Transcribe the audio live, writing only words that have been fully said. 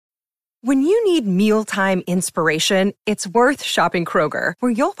When you need mealtime inspiration, it's worth shopping Kroger,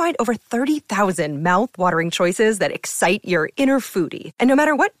 where you'll find over 30,000 mouth-watering choices that excite your inner foodie. And no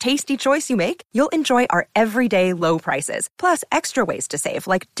matter what tasty choice you make, you'll enjoy our everyday low prices, plus extra ways to save,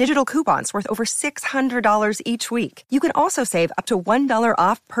 like digital coupons worth over $600 each week. You can also save up to $1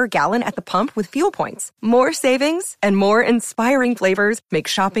 off per gallon at the pump with fuel points. More savings and more inspiring flavors make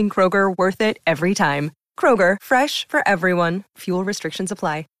shopping Kroger worth it every time. Kroger, fresh for everyone. Fuel restrictions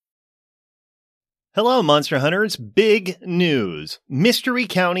apply. Hello, Monster Hunters. Big news. Mystery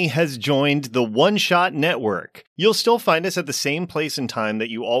County has joined the One Shot Network. You'll still find us at the same place and time that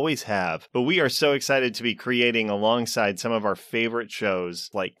you always have, but we are so excited to be creating alongside some of our favorite shows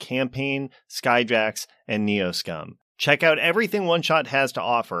like Campaign, Skyjacks, and Neoscum. Check out everything One Shot has to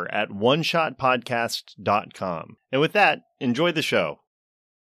offer at oneshotpodcast.com. And with that, enjoy the show.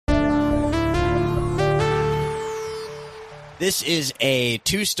 This is a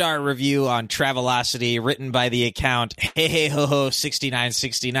 2-star review on Travelocity written by the account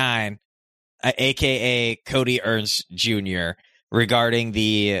HeyHeyHoHo6969, a.k.a. Cody Ernst Jr., regarding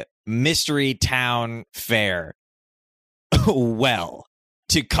the Mystery Town Fair. Well,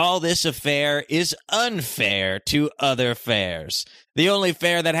 to call this a fair is unfair to other fairs. The only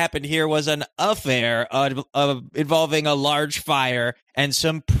fair that happened here was an affair involving a large fire and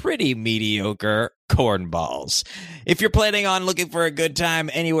some pretty mediocre cornballs. If you're planning on looking for a good time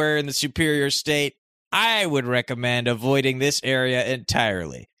anywhere in the Superior State, I would recommend avoiding this area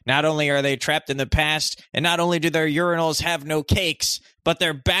entirely. Not only are they trapped in the past, and not only do their urinals have no cakes, but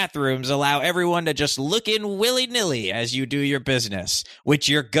their bathrooms allow everyone to just look in willy-nilly as you do your business, which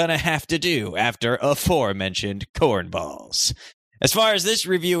you're gonna have to do after aforementioned cornballs. As far as this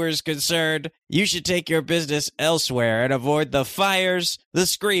reviewer is concerned, you should take your business elsewhere and avoid the fires, the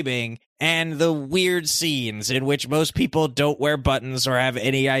screaming, and the weird scenes in which most people don't wear buttons or have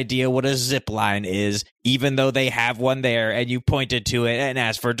any idea what a zip line is, even though they have one there and you pointed to it and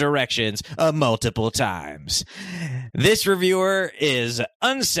asked for directions multiple times. This reviewer is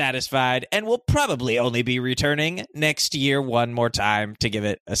unsatisfied and will probably only be returning next year one more time to give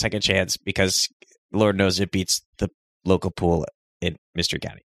it a second chance, because Lord knows it beats the local pool in Mystery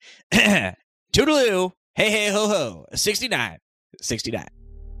County. Toodaloo, hey, hey, ho, ho, 69.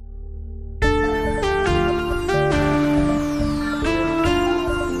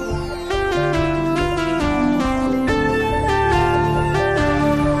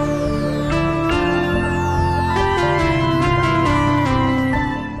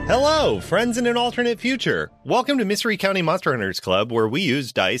 Hello, friends in an alternate future. Welcome to Mystery County Monster Hunters Club, where we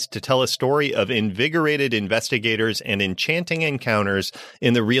use dice to tell a story of invigorated investigators and enchanting encounters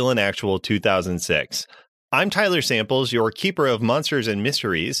in the real and actual 2006. I'm Tyler Samples, your keeper of monsters and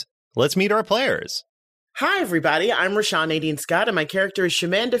mysteries. Let's meet our players. Hi, everybody. I'm Rashawn Nadine Scott, and my character is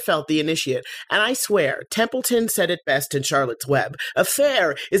Shamanda Felt, the Initiate. And I swear, Templeton said it best in Charlotte's Web. A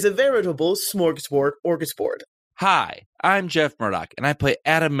fair is a veritable smorgasbord orgasbord. Hi, I'm Jeff Murdoch, and I play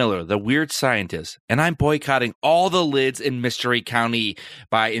Adam Miller, the weird scientist, and I'm boycotting all the lids in Mystery County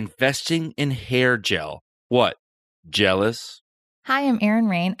by investing in hair gel. What? Jealous? Hi, I'm Erin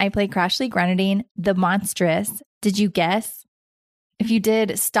Rain. I play Crashly Grenadine, the monstrous. Did you guess? If you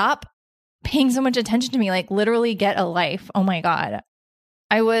did, stop paying so much attention to me, like literally get a life. Oh my God.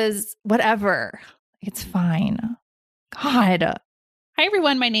 I was whatever. It's fine. God. Hi,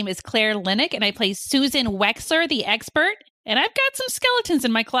 everyone. My name is Claire Linick, and I play Susan Wexler, the expert, and I've got some skeletons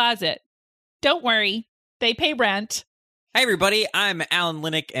in my closet. Don't worry. They pay rent. Hi, everybody. I'm Alan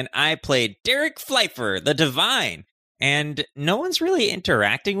Linick, and I played Derek Pfeiffer, the Divine. And no one's really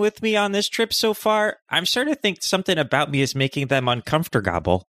interacting with me on this trip so far. I'm starting to think something about me is making them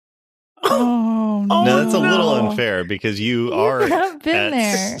uncomfortable. Oh, no. No, that's a little unfair because you are have been at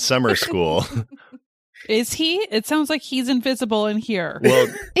there. Summer school. Is he? It sounds like he's invisible in here. Well,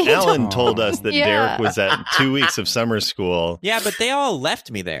 Alan told us that Yeah. Derek was at 2 weeks of summer school. Yeah, but they all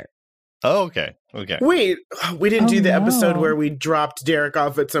left me there. Oh, okay. Okay. Wait, we didn't Oh, do the episode no. where we dropped Derek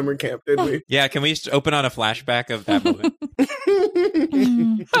off at summer camp, did we? Yeah, can we just open on a flashback of that moment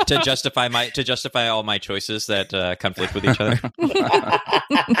to justify all my choices that conflict with each other?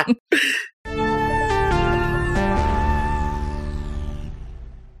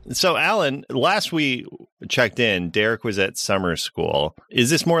 So, Alan, last we checked in, Derek was at summer school. Is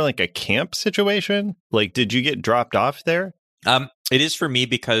this more like a camp situation? Like, did you get dropped off there? It is for me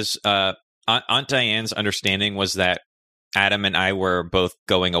because Aunt Diane's understanding was that Adam and I were both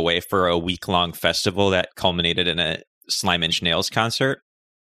going away for a week-long festival that culminated in a Slime Inch Nails concert.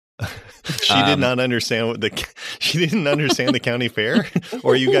 She did not understand she didn't understand the county fair,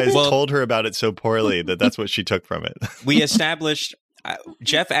 or you guys told her about it so poorly that that's what she took from it. We established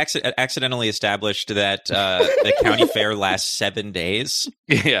Jeff accidentally established that the county fair lasts 7 days.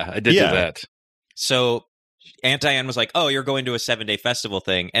 Yeah, I did do that. So Aunt Diane was like, oh, you're going to a 7-day festival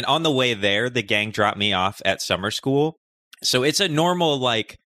thing. And on the way there, the gang dropped me off at summer school. So it's a normal,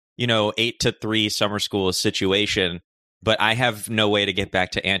 8 to 3 summer school situation. But I have no way to get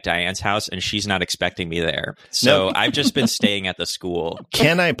back to Aunt Diane's house, and she's not expecting me there. So I've just been staying at the school.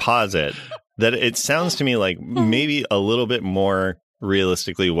 Can I posit that it sounds to me like maybe a little bit more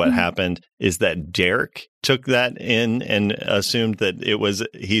realistically what happened is that Derek took that in and assumed that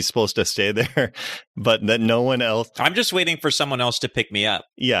he's supposed to stay there, but that no one else. I'm just waiting for someone else to pick me up.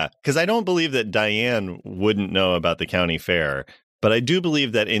 Yeah, because I don't believe that Diane wouldn't know about the county fair, but I do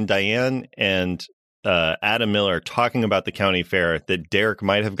believe that in Diane and Adam Miller talking about the county fair, that Derek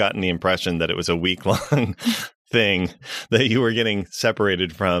might have gotten the impression that it was a week-long thing that you were getting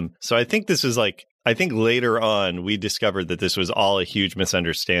separated from. So I think this is I think later on we discovered that this was all a huge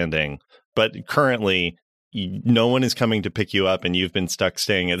misunderstanding. But currently, no one is coming to pick you up and you've been stuck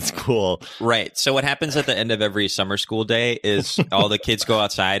staying at school. Right. So what happens at the end of every summer school day is all the kids go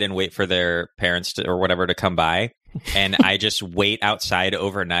outside and wait for their parents or whatever to come by. And I just wait outside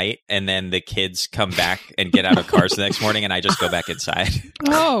overnight, and then the kids come back and get out of cars the next morning, and I just go back inside.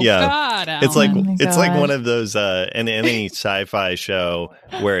 Oh, yeah. God. Al. It's like God. one of those in any sci-fi show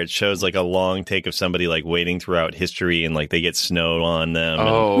where it shows a long take of somebody waiting throughout history and they get snow on them.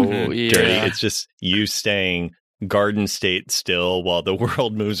 Oh, and yeah. dirty. It's just you staying garden state still while the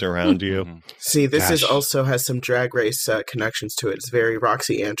world moves around you. See, this is Gosh. also has some Drag Race connections to it. It's very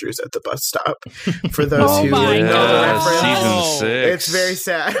Roxy Andrews at the bus stop. For those Oh who my know the God. reference. Season 6. It's very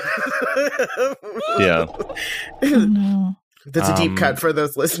sad. Yeah. Oh, no. That's a deep cut for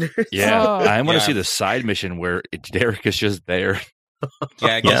those listeners. Yeah, Oh. I want to Yeah. see the side mission where Derek is just there.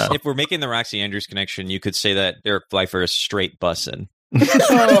 Yeah, I guess Yeah. if we're making the Roxy Andrews connection, you could say that Derek Pfeiffer is straight bussin'.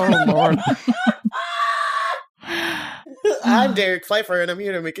 Oh, Lord. I'm Derek Pfeiffer, and I'm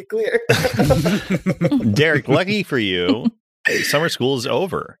here to make it clear. Derek, lucky for you, summer school is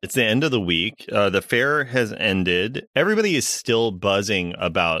over. It's the end of the week. The fair has ended. Everybody is still buzzing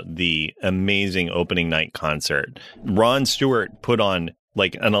about the amazing opening night concert. Ron Stewart put on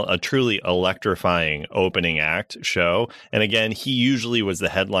a truly electrifying opening act show. And again, he usually was the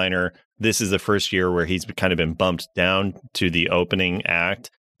headliner. This is the first year where he's kind of been bumped down to the opening act.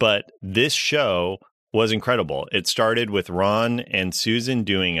 But this show was incredible. It started with Ron and Susan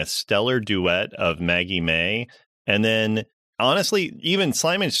doing a stellar duet of Maggie May. And then, honestly, even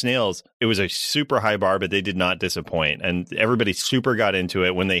Slime and Snails, it was a super high bar, but they did not disappoint. And everybody super got into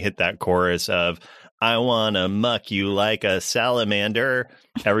it when they hit that chorus of, I want to muck you like a salamander.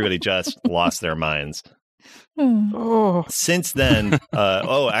 Everybody just lost their minds. Oh. Since then,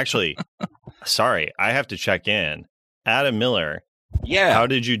 actually, sorry, I have to check in. Adam Miller, Yeah. how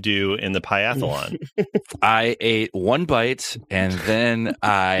did you do in the Piathlon? I ate one bite and then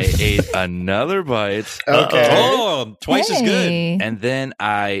I ate another bite. Okay. Oh, twice as good. Hey. And then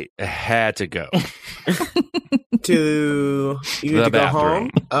I had to go. To you The to go bathroom.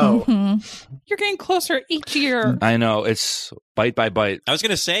 home? Oh. Mhm. You're getting closer each year. I know, it's bite by bite. I was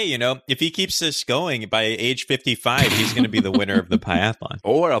going to say, if he keeps this going by age 55, he's going to be the winner of the Piathlon.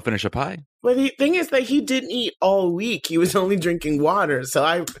 Or I'll finish a pie. Well, the thing is that he didn't eat all week. He was only drinking water.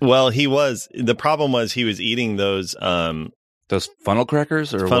 So Well, the problem was he was eating those Those funnel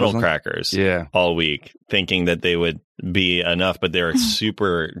crackers? Or what funnel was it? crackers Yeah. all week, thinking that they would be enough, but they're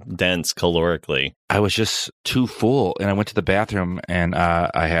super dense calorically. I was just too full and I went to the bathroom and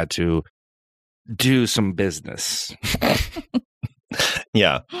I had to do some business.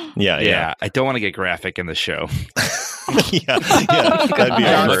 Yeah. I don't want to get graphic in the show. yeah, that'd be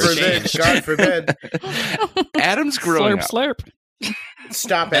God our for first. forbid. God forbid. Adam's growing Slurp, up. slurp.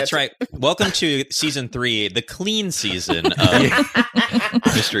 Stop it. That's right. Welcome to season 3, the clean season of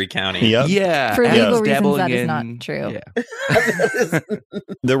Mystery County. Yep. Yeah. For Adam's legal reasons, dabbling that is in- not true. Yeah.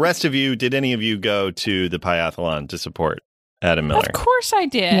 The rest of you, did any of you go to the Piathlon to support Adam Miller? Of course I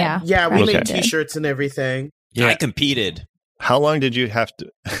did. Yeah. Yeah, we Okay. made T-shirts and everything. I competed. How long did you have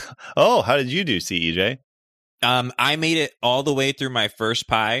to? Oh, how did you do, CEJ? I made it all the way through my first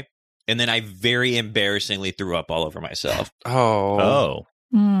pie, and then I very embarrassingly threw up all over myself. Oh.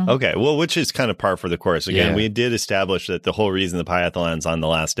 Mm. Okay. Well, which is kind of par for the course. Again, Yeah. we did establish that the whole reason the Piathlon's on the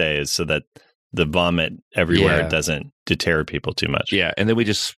last day is so that the vomit everywhere Yeah. doesn't deter people too much. Yeah. And then we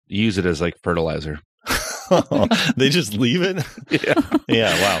just use it as like fertilizer. They just leave it? Yeah.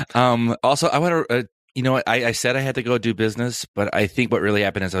 Yeah, wow. Also, I want to, you know what? I said I had to go do business, but I think what really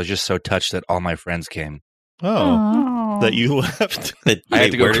happened is I was just so touched that all my friends came. Oh, Aw. that you left. That I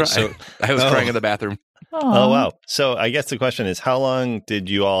had to go where cry. did- so I was Oh. crying in the bathroom. Oh, wow. So I guess the question is, how long did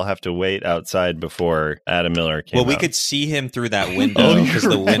you all have to wait outside before Adam Miller came Well, we out? could see him through that window because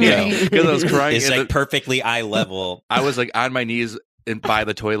the window Because I was crying. is and like perfectly eye level. I was like on my knees by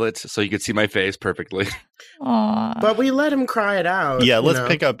the toilet, so you could see my face perfectly. Aw. But we let him cry it out. Yeah, you let's know.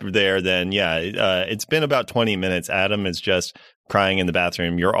 pick up there then. Yeah, it's been about 20 minutes. Adam is just crying in the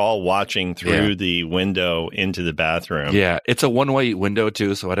bathroom. You're all watching through the window into the bathroom. Yeah, it's a one-way window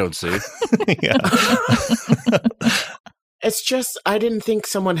too, so I don't see. Yeah. It's just, I didn't think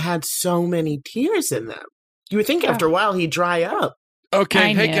someone had so many tears in them. You would think after a while he'd dry up.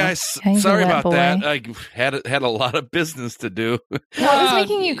 Okay, I hey knew. guys, He's a sorry wet about boy. that. I had a lot of business to do. What was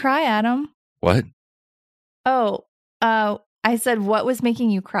making you cry, Adam? What? Oh, I said, what was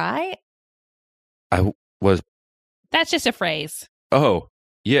making you cry? I was. That's just a phrase. Oh,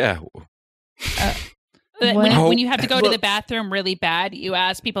 yeah. When, What? when you have to go to Well- the bathroom really bad, you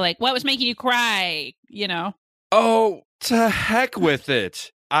ask people like, "What was making you cry?" You know. Oh, to heck with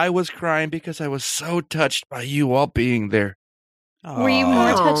it. I was crying because I was so touched by you all being there. Were you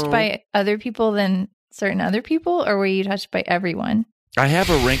more touched Aw. by other people than certain other people, or were you touched by everyone? I have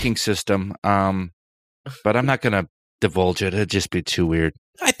a ranking system, but I'm not gonna divulge it. It'd just be too weird.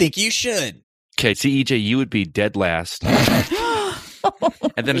 I think you should. Okay, CEJ, you would be dead last, and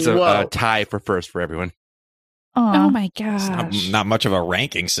then it's a Whoa. tie for first for everyone. Aw. Oh my It's gosh. not much of a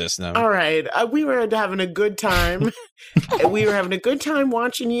ranking system. All right. We were having a good time. We were having a good time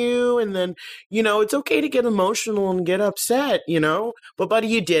watching you. And then, it's okay to get emotional and get upset, But, buddy,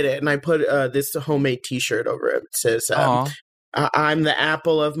 you did it. And I put this homemade T-shirt over it. It says, I'm the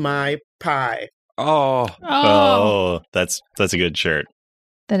apple of my pie. Oh, Oh. Oh, that's a good shirt.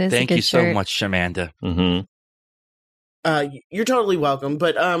 That is a thank good you so shirt. much, Shamanda. Hmm. You're totally welcome.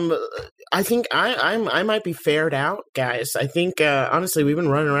 But I think I might be fared out, guys. I think, honestly, we've been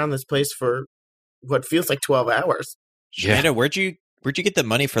running around this place for what feels like 12 hours. Yeah. Amanda, where'd you get the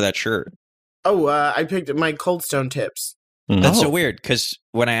money for that shirt? Oh, I picked up my Cold Stone tips. That's Oh. so weird because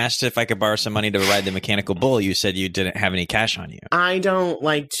when I asked if I could borrow some money to ride the mechanical bull, you said you didn't have any cash on you. I don't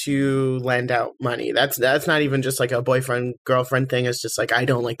like to lend out money. That's not even just like a boyfriend girlfriend thing. It's just like I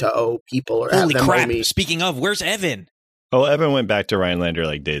don't like to owe people or Holy have them crap! owe me. Speaking of, where's Evan? Oh, Evan went back to Rhinelander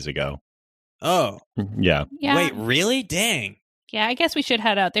like days ago. Oh, Yeah. Yeah. wait, really? Dang. Yeah, I guess we should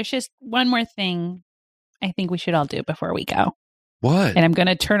head out. There's just one more thing I think we should all do before we go. What? And I'm going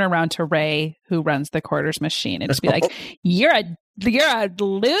to turn around to Ray, who runs the quarters machine, and just be like, "You're a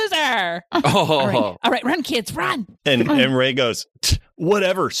loser." Oh, All right, run, kids, run. And Ray goes,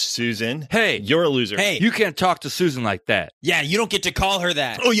 whatever, Susan. hey, You're a loser. Hey, you can't talk to Susan like that. yeah, you don't get to call her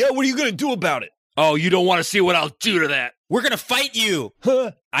that. Oh, yeah? What are you going to do about it? Oh, you don't want to see what I'll do to that. We're gonna fight you.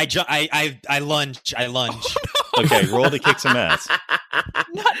 Huh? I lunge. I lunge. Okay, roll to kick some ass.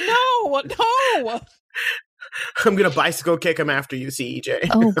 No. I'm gonna bicycle kick him after you, CEJ.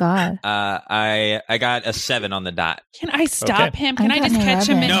 Oh, God. I got a 7 on the dot. Can I stop Okay. him? Can I I got just an catch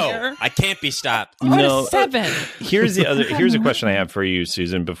him in 11. No, here? I can't be stopped. What No. a 7. Here's a question I have for you,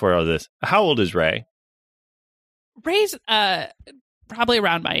 Susan, before all this. How old is Ray? Ray's probably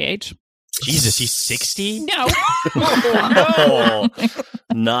around my age. Jesus, he's 60? No. Oh,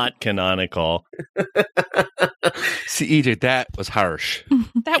 not canonical. CEJ, that was harsh.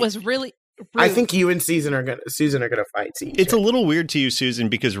 That was really rude. I think you and Susan are gonna fight. CEJ. It's a little weird to you, Susan,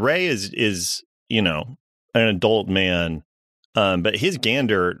 because Ray is an adult man, but his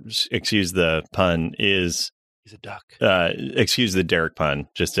gander, excuse the pun, is He's a duck. excuse the Derek pun,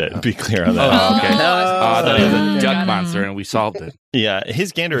 just to be clear on that. Oh, okay. No, I thought he was a Mm. duck monster, and we solved it. Yeah,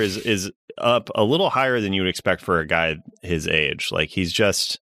 his gander is up a little higher than you would expect for a guy his age. Like he's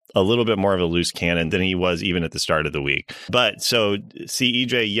just a little bit more of a loose cannon than he was even at the start of the week. But so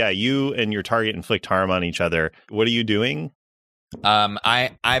CEJ, yeah, you and your target inflict harm on each other. What are you doing?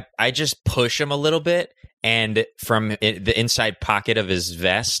 I just push him a little bit, and from the inside pocket of his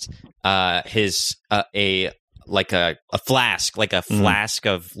vest, his a flask, like a flask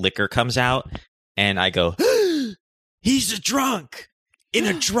of liquor comes out, and I go, "He's a drunk in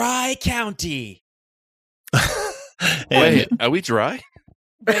a dry county." And Wait, are we dry?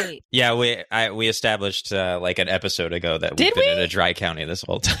 Wait. Yeah, we established like an episode ago that we've Did been we? in a dry county this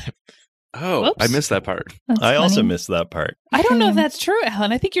whole time. Oh, Whoops. I missed that part. That's I also funny. missed that part. I don't know if that's true,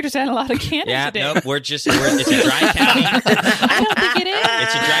 Ellen. I think you're just adding a lot of canon Yeah, today. no, it's a dry county. I don't think it is.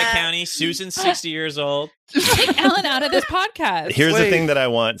 It's a dry county. Susan's 60 years old. Take Ellen out of this podcast. Here's Wait. the thing that I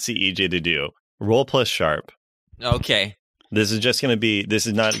want CEJ to do. Roll plus sharp. Okay. This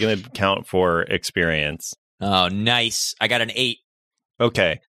is not going to count for experience. Oh, nice. I got an 8.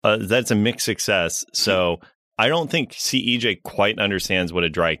 Okay. That's a mixed success. So I don't think CEJ quite understands what a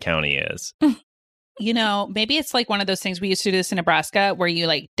dry county is. Maybe it's like one of those things we used to do this in Nebraska where you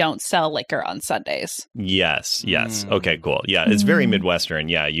like don't sell liquor on Sundays. Yes. Okay, cool. Yeah, it's very Midwestern.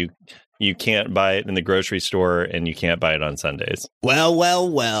 Yeah, you can't buy it in the grocery store and you can't buy it on Sundays.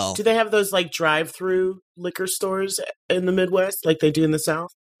 Well. Do they have those like drive-through liquor stores in the Midwest like they do in the South?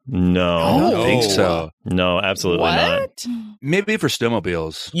 No. I don't think so. No, absolutely not. Maybe for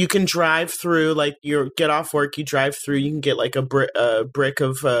snowmobiles. You can drive through, like you get off work, you drive through, you can get like a brick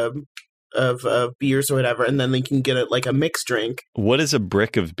of beers or whatever, and then you can get like a mixed drink. What is a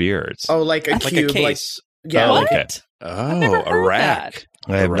brick of beers? Oh, like a Like cube, a case. yeah, Oh, What? okay. Oh, never a heard rack. that.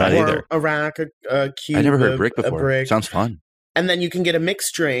 I have not or either. a rack, a cube. I never heard a brick before. brick. Sounds fun. And then you can get a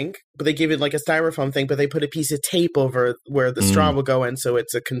mixed drink, but they give it like a styrofoam thing, but they put a piece of tape over where the straw will go in, so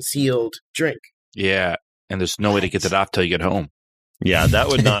it's a concealed drink. Yeah, and there's no way to get that off till you get home. Yeah, that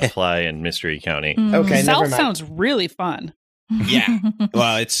would not fly in Mystery County. Okay, never South mind. sounds really fun. Yeah.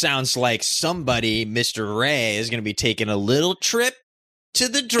 Well, it sounds like somebody, Mr. Ray, is going to be taking a little trip to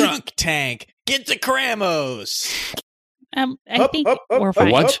the drunk tank. Get to Cramos. I think we're up,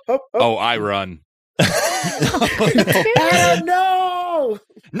 fine. What? up. Oh, I run. Oh, no!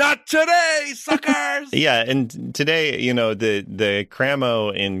 Not today, suckers! Yeah, and today, the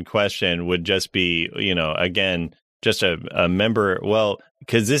Cramo in question would just be, again, just a member. Well,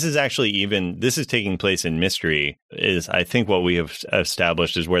 because this is taking place in Mystery, is I think what we have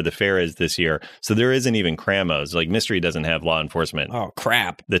established is where the fair is this year. So there isn't even Cramos. Like Mystery doesn't have law enforcement. Oh,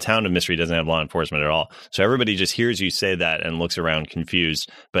 crap. The town of Mystery doesn't have law enforcement at all. So everybody just hears you say that and looks around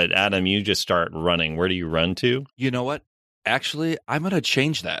confused. But Adam, you just start running. Where do you run to? You know what? Actually, I'm going to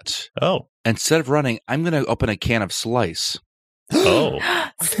change that. Oh. Instead of running, I'm going to open a can of Slice. Oh.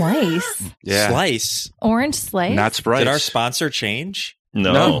 Slice. Yeah. Slice. Orange slice. Not Sprite. Did our sponsor change?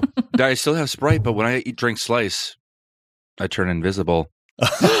 No. I still have Sprite, but when I drink Slice, I turn invisible.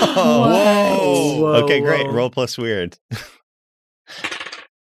 Whoa. Whoa, Okay, great. whoa. Roll plus weird.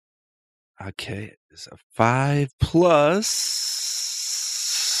 Okay, it's a 5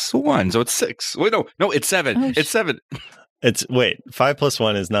 plus 1, so it's 6. Wait, no, it's 7. Oh, It's 7. It's 5 plus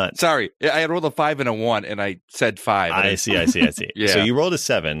 1 is not. Sorry, I had rolled a 5 and a 1, and I said 5. I see. Yeah. So you rolled a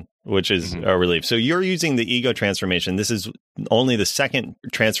 7, which is a relief. So you're using the ego transformation. This is only the second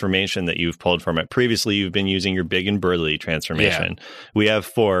transformation that you've pulled from it. Previously, you've been using your big and burly transformation. Yeah. We have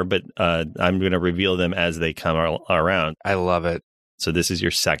 4, but I'm going to reveal them as they come around. I love it. So this is your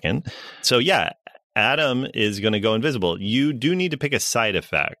second. So yeah, Adam is going to go invisible. You do need to pick a side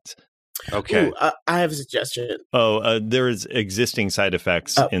effect. Okay. Ooh, I have a suggestion. Oh, there is existing side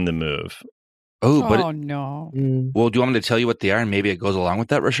effects in the move. Oh, but no. Well, do you want me to tell you what they are, and maybe it goes along with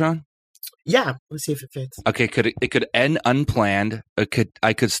that, Rashawn? Yeah, let's see if it fits. Okay, it could end unplanned.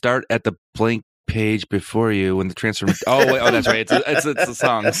 I could start at the blank page before you when the transformation. That's right. It's the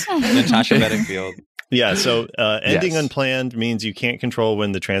songs. Natasha Bedingfield. Yeah, so ending Yes. unplanned means you can't control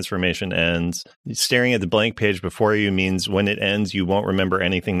when the transformation ends. Staring at the blank page before you means when it ends, you won't remember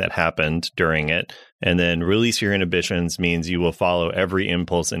anything that happened during it. And then release your inhibitions means you will follow every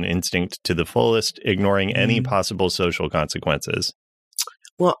impulse and instinct to the fullest, ignoring any possible social consequences.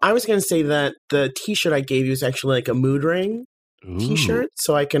 Well, I was going to say that the T-shirt I gave you is actually like a mood ring T-shirt,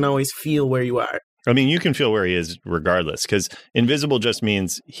 so I can always feel where you are. I mean, you can feel where he is regardless, because invisible just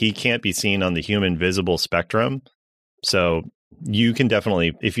means he can't be seen on the human visible spectrum. So you can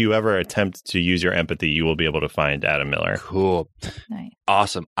definitely, if you ever attempt to use your empathy, you will be able to find Adam Miller. Cool. Nice.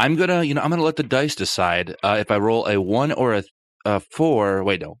 Awesome. I'm gonna let the dice decide if I roll a 1 or a 4.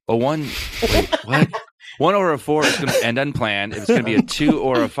 Wait, no, a 1. Wait, what? 1 or a 4 is going to end unplanned. If it's going to be a 2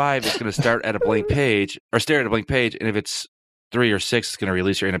 or a 5, it's going to start at a blank page or stare at a blank page. And if it's 3 or 6, it's going to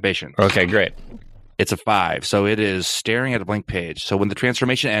release your inhibition. Okay, great. It's a 5, so it is staring at a blank page. So when the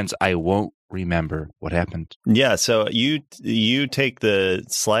transformation ends, I won't remember what happened. Yeah, so you take the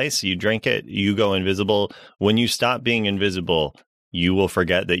slice, you drink it, you go invisible. When you stop being invisible, you will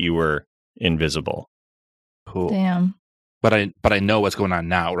forget that you were invisible. Cool. Damn. But I know what's going on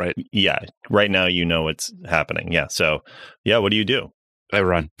now, right? Yeah, right now you know what's happening. Yeah, so yeah, what do you do? I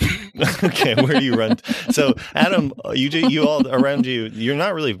run. Okay, where do you run? So Adam, you all around you, you're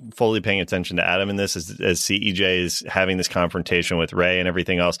not really fully paying attention to Adam in this as CEJ is having this confrontation with Ray and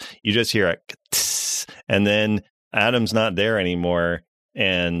everything else. You just hear a tss, and then Adam's not there anymore.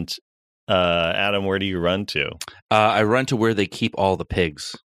 And Adam, where do you run to? I run to where they keep all the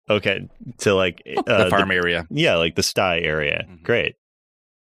pigs. Okay, to like The farm area. Yeah, like the sty area. Mhm. Great.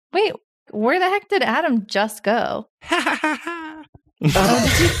 Wait, where the heck did Adam just go?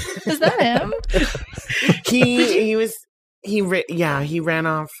 Is that him? He ran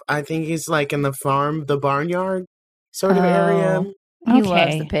off. I think he's like in the barnyard sort of area. He Okay.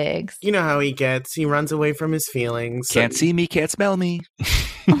 loves the pigs. You know how he gets. He runs away from his feelings. Can't see me, can't smell me.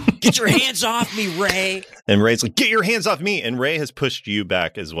 Get your hands off me, Ray. And Ray's like, get your hands off me. And Ray has pushed you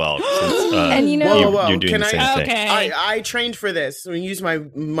back as well. Since, And you know- Whoa. you're doing Can the same I- thing. Okay. I trained for this. I'm going to use my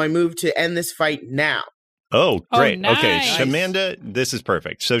move to end this fight now. Oh, Oh, great. nice. Okay, Shamanda, this is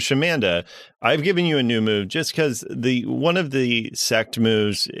perfect. So Shamanda, I've given you a new move just because one of the sect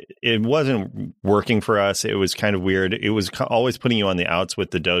moves, it wasn't working for us. It was kind of weird. It was always putting you on the outs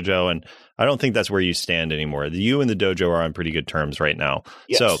with the dojo, and I don't think that's where you stand anymore. You and the dojo are on pretty good terms right now.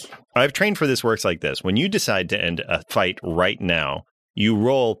 Yes. So I've trained for this works like this. When you decide to end a fight right now, you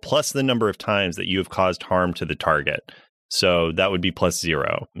roll plus the number of times that you have caused harm to the target. So that would be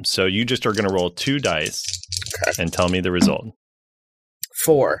 +0. So you just are going to roll 2 dice and tell me the result.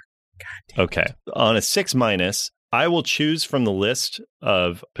 4. Okay. On a 6-, I will choose from the list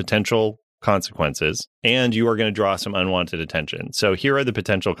of potential consequences, and you are going to draw some unwanted attention. So here are the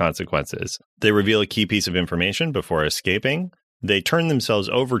potential consequences. They reveal a key piece of information before escaping. They turn themselves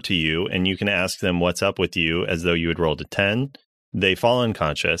over to you, and you can ask them what's up with you as though you had rolled a 10. They fall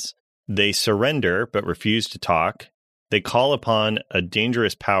unconscious. They surrender but refuse to talk. They call upon a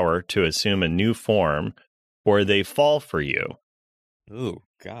dangerous power to assume a new form, or they fall for you. Ooh,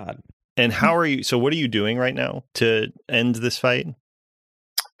 God. And how are you? So what are you doing right now to end this fight?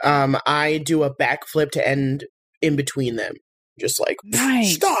 I do a backflip to end in between them. Just like,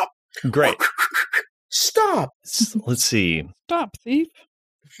 Nice. stop! Great. Stop! Let's see. Stop, thief.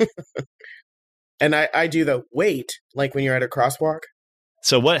 And I do the wait, like when you're at a crosswalk.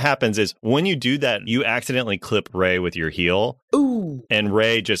 So what happens is when you do that, you accidentally clip Ray with your heel, Ooh. and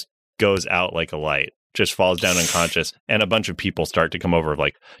Ray just goes out like a light, just falls down unconscious, and a bunch of people start to come over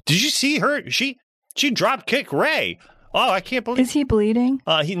like, did you see her? She drop kicked Ray. Oh, I can't believe. Is he bleeding?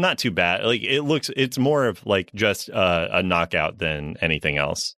 He's not too bad. Like it's more of like just a knockout than anything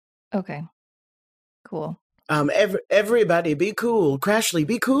else. Okay. Cool. Everybody be cool. Crashly,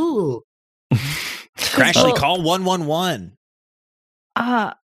 be cool. Crashly, Well- call 111.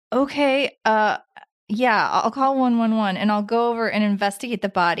 Okay. Yeah, I'll call 111 and I'll go over and investigate the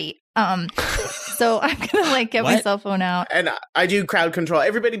body. So I'm gonna get my What? cell phone out. And I do crowd control.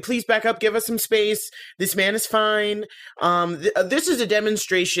 Everybody, please back up. Give us some space. This man is fine. This is a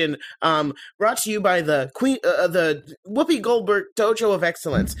demonstration brought to you by the Queen, the Whoopi Goldberg Dojo of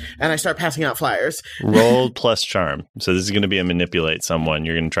Excellence. And I start passing out flyers. Roll plus charm. So this is going to be a manipulate someone.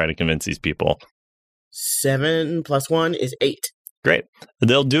 You're going to try to convince these people. 7 + 1 is 8. Great.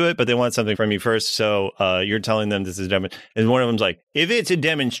 They'll do it, but they want something from you first. So you're telling them this is a demonstration. And one of them's like, if it's a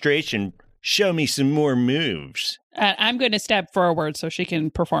demonstration, show me some more moves. I'm going to step forward so she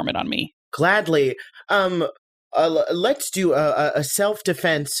can perform it on me. Gladly. Let's do a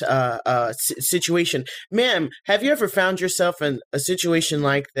self-defense situation. Ma'am, have you ever found yourself in a situation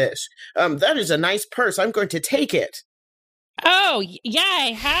like this? That is a nice purse. I'm going to take it. Oh, yeah,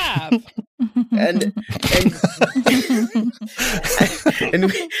 I have.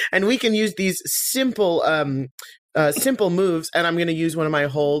 And we can use these simple moves, and I'm going to use one of my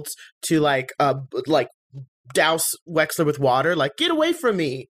holds to douse Wexler with water. Like, get away from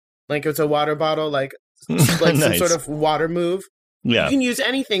me! Like it's a water bottle, like some Nice. sort of water move. Yeah. You can use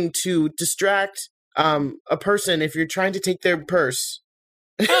anything to distract a person if you're trying to take their purse.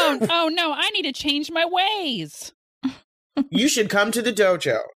 Oh, no, I need to change my ways. You should come to the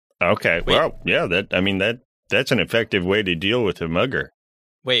dojo. Okay. Wait. Well, yeah, that's an effective way to deal with a mugger.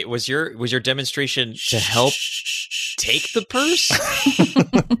 Wait, was your demonstration to help take the purse?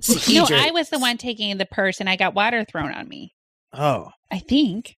 No, Egypt. I was the one taking the purse and I got water thrown on me. Oh, I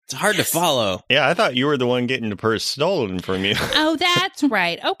think. it's hard to follow. Yeah, I thought you were the one getting the purse stolen from you. Oh, that's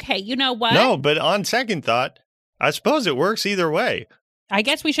right. Okay, you know what? No, but on second thought, I suppose it works either way. I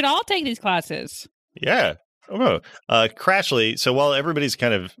guess we should all take these classes. Yeah. Oh, Crashly, so while everybody's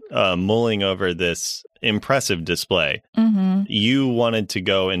kind of mulling over this impressive display, Mm-hmm. you wanted to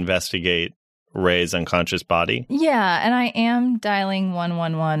go investigate Ray's unconscious body. Yeah, and I am dialing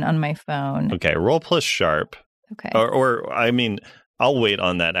 111 on my phone. Okay, roll plus sharp. Okay. Or I mean, I'll wait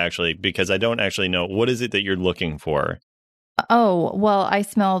on that actually, because I don't actually know. What is it that you're looking for? Oh, well, I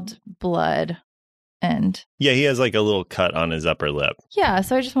smelled blood and Yeah, he has like a little cut on his upper lip. yeah,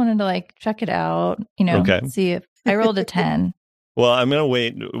 so I just wanted to check it out, Okay. see if I rolled a 10. Well, I'm going to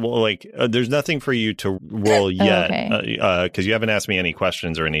wait. Well, there's nothing for you to roll yet Okay. because you haven't asked me any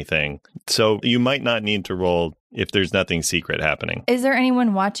questions or anything. So you might not need to roll if there's nothing secret happening. Is there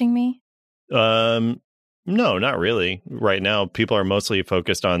anyone watching me? No, not really. Right now, people are mostly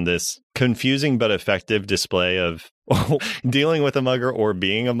focused on this confusing but effective display of dealing with a mugger or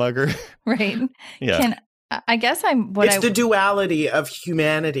being a mugger. Right. Yeah. I guess it's the duality of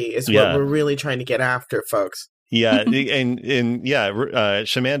humanity is what we're really trying to get after, folks. Yeah,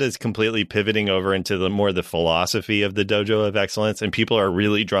 Shamanda is completely pivoting over into the philosophy of the Dojo of Excellence, and people are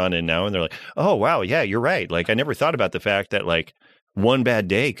really drawn in now, and they're like, "Oh, wow, yeah, you're right. Like, I never thought about the fact that like one bad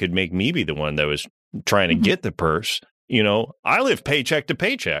day could make me be the one that was trying to get the purse. You know, I live paycheck to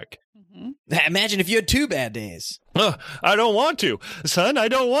paycheck. Imagine if you had 2 bad days. I don't want to, son.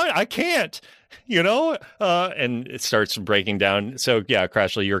 I can't." You know, and it starts breaking down. So, yeah,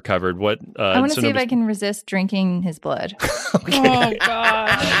 Crashly, you're covered. What? I want to see if I can resist drinking his blood. Okay. Oh,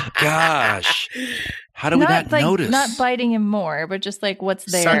 God. Gosh. How do we not notice? Not biting him more, but just like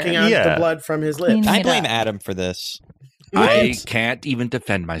what's there. Sucking out the blood from his lips. I blame Adam for this. I can't even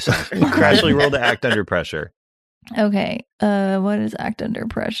defend myself. Crashly, roll to act under pressure. Okay. What is act under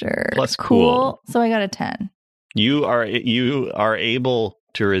pressure? Plus cool. So I got a 10. You are able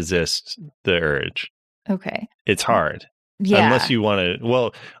to resist the urge. Okay. It's hard. Yeah. Unless you want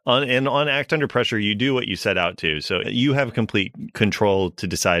to, on act under pressure, you do what you set out to. So you have complete control to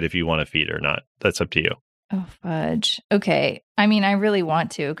decide if you want to feed or not. That's up to you. Oh, fudge. Okay. I mean, I really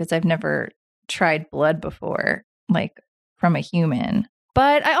want to because I've never tried blood before, like from a human.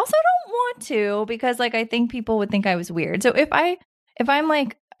 But I also don't want to because like I think people would think I was weird. So if I'm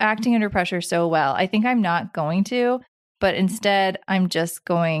like acting under pressure so well, I think I'm not going to. But instead, I'm just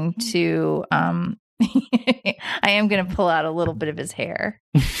going to, I am going to pull out a little bit of his hair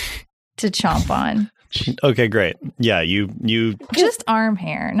to chomp on. Okay, great. Yeah, you just arm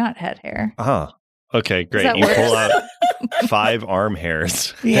hair, not head hair. Okay, great. You pull out 5 arm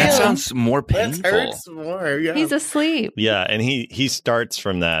hairs. Yeah. That sounds more painful. That hurts more. Yeah. He's asleep. Yeah, and he starts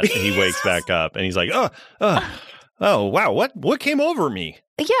from that. He wakes back up, and he's like, oh, wow, what came over me?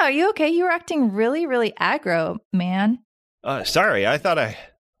 Yeah, are you okay? You were acting really, really aggro, man. Sorry, I thought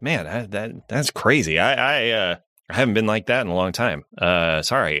that's crazy. I haven't been like that in a long time.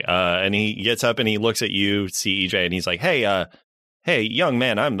 Sorry. And he gets up and he looks at you, CEJ, and he's like, hey, young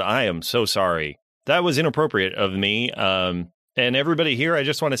man, I am so sorry. That was inappropriate of me. And everybody here, I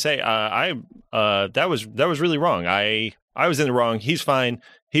just want to say, that was really wrong. I was in the wrong. He's fine.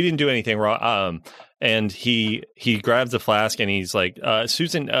 He didn't do anything wrong. And he grabs the flask and he's like,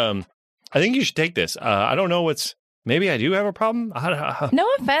 Susan, I think you should take this. I don't know maybe I do have a problem. No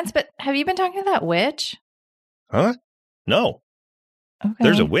offense, but have you been talking to that witch? Huh? No. Okay.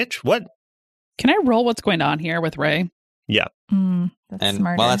 There's a witch? What? Can I roll what's going on here with Ray? Yeah. That's and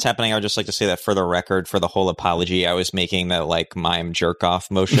smarter. while that's happening, I would just like to say that for the record, for the whole apology, I was making that like mime jerk off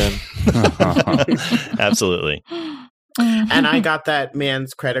motion. Absolutely. And I got that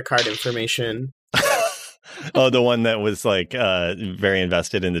man's credit card information. Oh, the one that was like very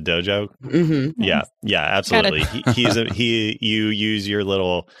invested in the dojo. Mm-hmm. Yeah, absolutely. You use your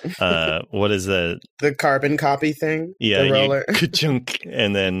little what is the carbon copy thing? Yeah, the roller. Ka-chunk,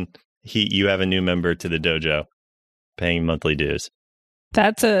 and then you have a new member to the dojo, paying monthly dues.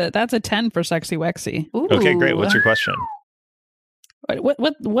 That's a 10 for Sexy Wexy. Ooh. Okay, great. What's your question?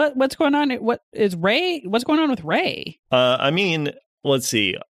 What's going on? What's going on with Ray? I mean, let's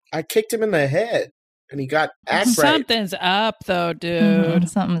see. I kicked him in the head. And he got act right. Something's up, though, dude.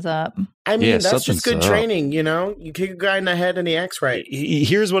 Something's up. I mean, that's just good training, you know? You kick a guy in the head and he acts right.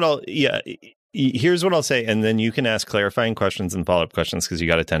 Here's what I'll say, and then you can ask clarifying questions and follow-up questions because you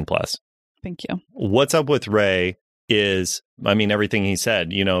got a 10+. Thank you. What's up with Ray is, I mean, everything he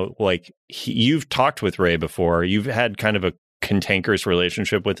said, you know, like you've talked with Ray before. You've had kind of a cantankerous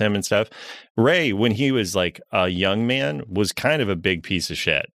relationship with him and stuff. Ray, when he was like a young man, was kind of a big piece of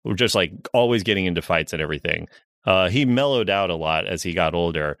shit. Just like always getting into fights and everything. He mellowed out a lot as he got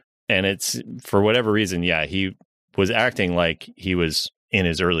older. And it's for whatever reason, yeah, he was acting like he was in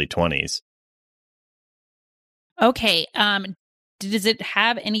his early 20s. Okay. Does it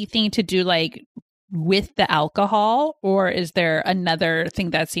have anything to do like with the alcohol, or is there another thing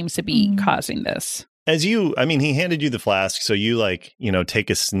that seems to be causing this? He handed you the flask, so you like, you know, take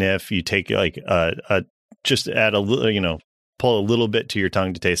a sniff, you take like just add a little, you know, pull a little bit to your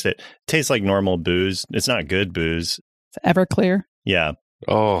tongue to taste it. It tastes like normal booze. It's not good booze. It's Everclear. Yeah.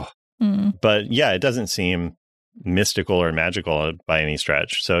 Oh. But yeah, it doesn't seem mystical or magical by any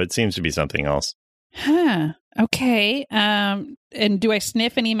stretch. So it seems to be something else. Huh. Okay. And do I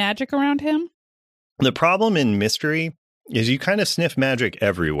sniff any magic around him? The problem in mystery is you kind of sniff magic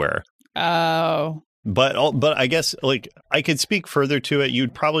everywhere. Oh. But I guess like I could speak further to it.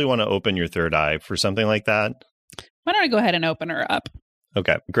 You'd probably want to open your third eye for something like that. Why don't I go ahead and open her up?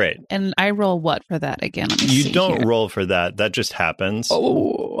 Okay, great. And I roll what for that again? Let me see You don't here. roll for that. That just happens.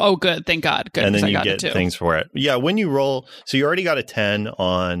 Oh, good. Thank God. Good. And 'cause then I you got get it too. things for it. Yeah, when you roll, so you already got a 10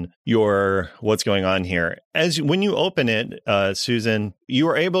 on your what's going on here. When you open it, Susan, you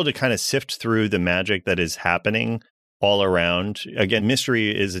are able to kind of sift through the magic that is happening all around. Again,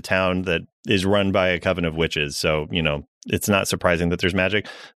 Mystery is a town that is run by a coven of witches, so it's not surprising that there's magic.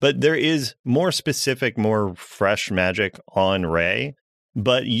 But there is more specific, more fresh magic on Ray.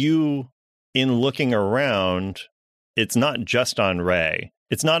 But you, in looking around, it's not just on Ray.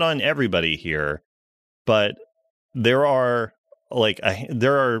 It's not on everybody here, but there are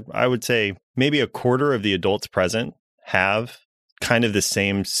I would say maybe a quarter of the adults present have kind of the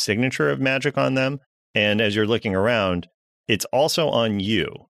same signature of magic on them. And as you're looking around, it's also on you.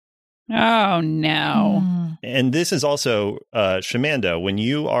 Oh, no. Mm. And this is also, Shamanda, when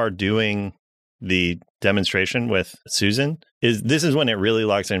you are doing the demonstration with Susan, this is when it really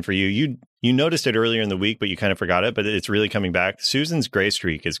locks in for you. You noticed it earlier in the week, but you kind of forgot it, but it's really coming back. Susan's gray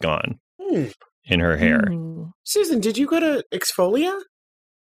streak is gone in her hair. Ooh. Susan, did you go to Exfolia?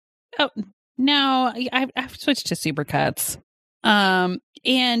 Oh, no. I've switched to Supercuts.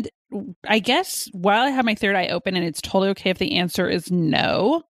 And I guess while I have my third eye open and it's totally okay if the answer is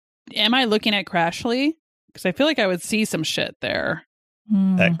no, am I looking at Crashly? Because I feel like I would see some shit there.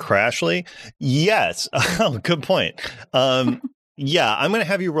 At Crashly? Yes. Oh, good point. Yeah, I'm going to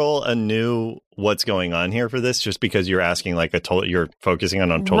have you roll a new what's going on here for this, just because you're asking like you're focusing on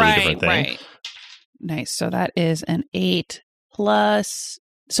a totally different thing. Right. Nice. So that is an 8 plus.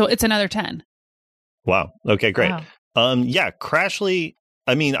 So it's another 10. Wow. Okay, great. Wow. Yeah, Crashly.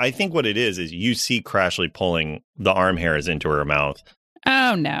 I mean, I think what it is you see Crashly pulling the arm hairs into her mouth.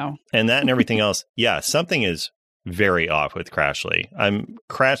 Oh, no. And that and everything else. Yeah, something is very off with Crashly.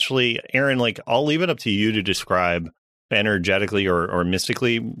 Crashly, Aaron, I'll leave it up to you to describe energetically or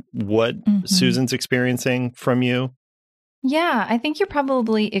mystically what Susan's experiencing from you. Yeah, I think you're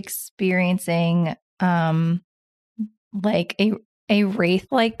probably experiencing like a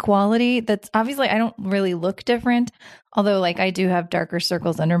wraith-like quality that's obviously I don't really look different, although I do have darker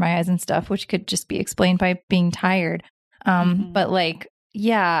circles under my eyes and stuff, which could just be explained by being tired. But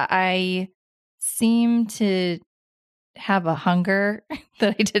yeah, I seem to have a hunger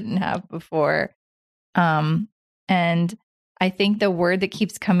that I didn't have before. And I think the word that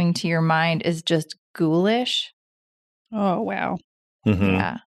keeps coming to your mind is just ghoulish. Oh, wow. Mm-hmm.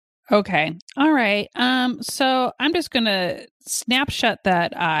 Yeah. Okay. All right. So I'm just going to snapshot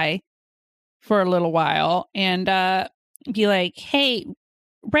that eye for a little while and be like, hey,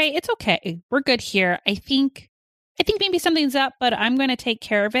 Ray, it's okay. We're good here. I think maybe something's up, but I'm going to take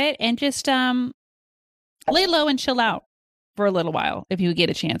care of it and just lay low and chill out for a little while if you get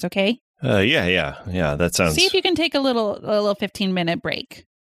a chance, okay? Yeah. That sounds. See if you can take a little 15-minute break.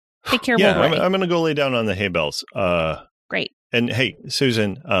 Take care of Yeah, Ray. I'm going to go lay down on the hay bales. Great. And hey,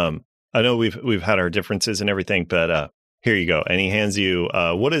 Susan, I know we've had our differences and everything, but here you go. And he hands you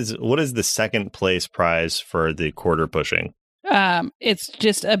what is the second place prize for the quarter pushing? It's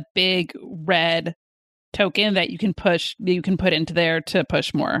just a big red token that you can put into there to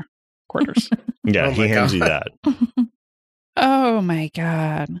push more quarters. Yeah, Oh he my hands you God. that. Oh my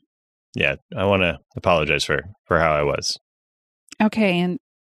God. Yeah, I want to apologize for how I was. Okay, and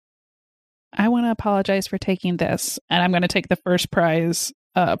I want to apologize for taking this, and I'm going to take the first place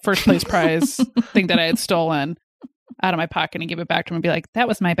prize thing that I had stolen out of my pocket and give it back to him and be like, that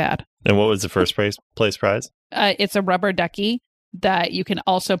was my bad. And what was the first place prize? It's a rubber ducky that you can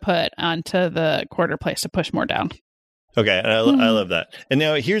also put onto the quarter place to push more down. Okay, and I love that. And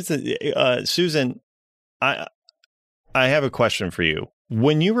now here's the Susan, I have a question for you.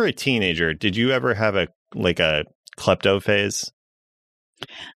 When you were a teenager, did you ever have a klepto phase?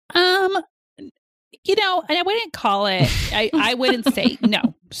 And I wouldn't call it, I wouldn't say,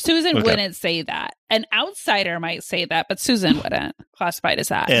 no, Susan Okay. wouldn't say that. An outsider might say that, but Susan wouldn't classify it as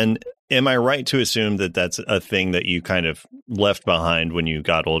that. And am I right to assume that that's a thing that you kind of left behind when you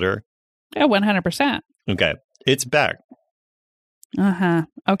got older? Yeah, 100%. Okay, it's back. Uh-huh.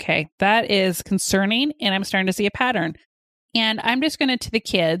 Okay. That is concerning, and I'm starting to see a pattern. And I'm just going to the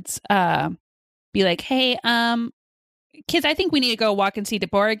kids, be like, hey, kids, I think we need to go walk and see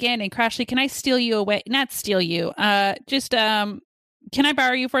Deborah again. And Crashly, can I steal you away? Not steal you. Just, can I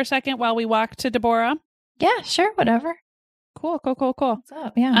borrow you for a second while we walk to Deborah? Yeah, sure, whatever. Cool. What's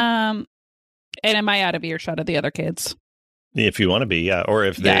up? Yeah. And am I out of earshot of the other kids? If you want to be, yeah, or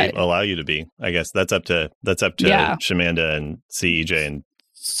if they Yeah. allow you to be, I guess that's up to Yeah. Shamanda and CEJ and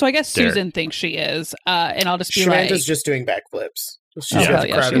So I guess Derek. Susan thinks she is. And I'll just be Shamanda's like, just doing backflips. She's Yeah. got the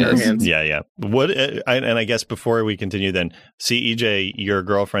Yeah, crowd she in her is. hands. Yeah, yeah. What? And I guess before we continue, then, see, EJ, your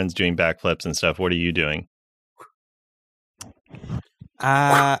girlfriend's doing backflips and stuff. What are you doing?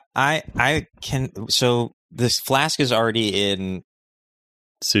 I can. So this flask is already in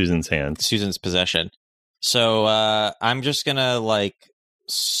Susan's hands. Susan's possession. So I'm just gonna like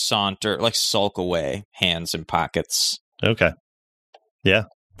saunter, like sulk away, hands in pockets. Okay. Yeah.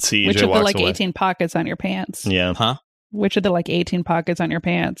 See, Which EJ of the walks like away. 18 pockets on your pants? Yeah. Huh? Which of the like 18 pockets on your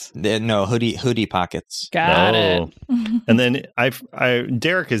pants? No, hoodie pockets. Got it. And then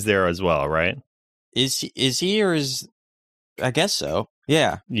Derek is there as well, right? Is he or is? I guess so.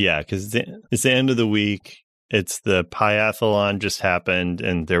 Yeah. Yeah, because it's the end of the week. It's the Piathlon just happened,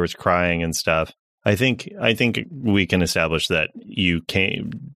 and there was crying and stuff. I think we can establish that you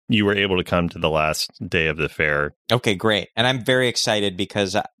were able to come to the last day of the fair. Okay, great. And I'm very excited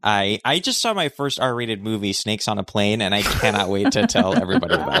because I just saw my first R-rated movie, Snakes on a Plane, and I cannot wait to tell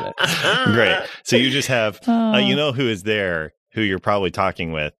everybody about it. Great. So you just have, Oh. you know who is there, who you're probably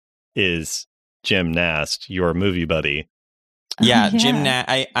talking with, is Jim Nast, your movie buddy. Yeah, Yeah.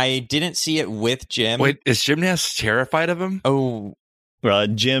 Jim. I didn't see it with Jim. Wait, is Jim Nast terrified of him? Oh, Well,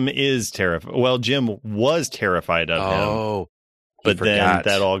 Jim is terrified. Well, Jim was terrified of him, Oh, but then forgot.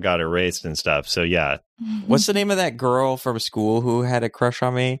 that all got erased and stuff. So yeah, what's the name of that girl from school who had a crush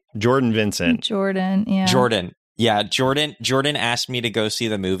on me? Jordan Vincent. Jordan? Yeah. Jordan. Yeah, Jordan asked me to go see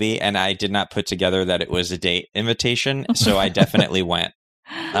the movie, and I did not put together that it was a date invitation, so I definitely went.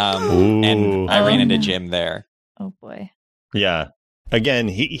 Ooh. And I ran into Oh. Jim there. Oh boy. Yeah. Again,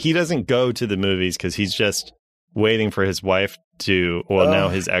 he doesn't go to the movies because he's just waiting for his wife to, now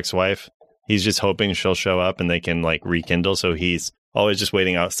his ex-wife. He's just hoping she'll show up and they can like rekindle. So he's always just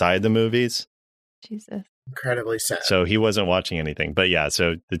waiting outside the movies. Jesus. Incredibly sad. So he wasn't watching anything. But yeah,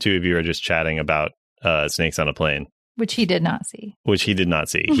 so the two of you are just chatting about Snakes on a Plane, Which he did not see. which he did not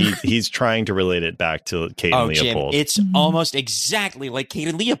see. He's trying to relate it back to Kate Oh, and Jim, Leopold. it's Mhm. almost exactly like Kate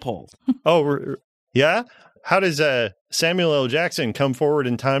and Leopold. Oh, yeah? How does Samuel L. Jackson come forward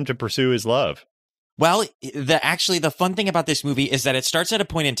in time to pursue his love? Well, the fun thing about this movie is that it starts at a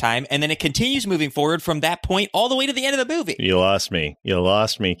point in time, and then it continues moving forward from that point all the way to the end of the movie. You lost me. You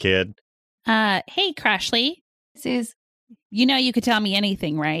lost me, kid. Hey, Crashly. Sees. You know you could tell me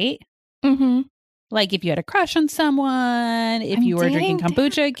anything, right? Mm-hmm. Like if you had a crush on someone, if I'm you were drinking dating-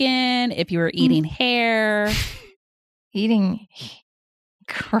 kombucha again, if you were eating hair. Eating.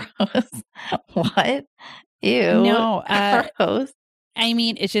 Gross. What? Ew. No, Gross. I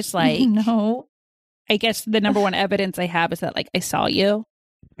mean, it's just like, no. I guess the number one evidence I have is that like I saw you.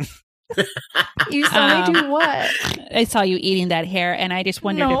 You saw me do what? I saw you eating that hair, and I just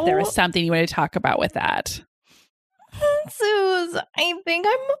wondered if there was No. something you wanted to talk about with that. Suze, I think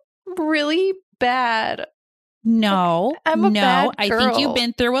I'm really bad. No, I'm a no. bad I think you've girl.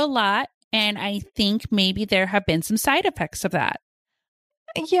 been through a lot, and I think maybe there have been some side effects of that.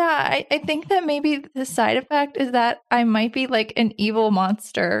 Yeah, I think that maybe the side effect is that I might be like an evil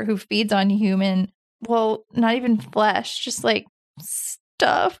monster who feeds on human, well, not even flesh, just like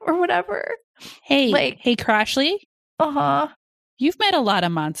stuff or whatever. Hey, Like- hey, Crashly, Uh-huh. you've met a lot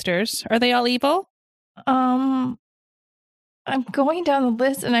of monsters. Are they all evil? I'm going down the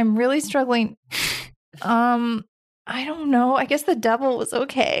list and I'm really struggling. I don't know. I guess the devil was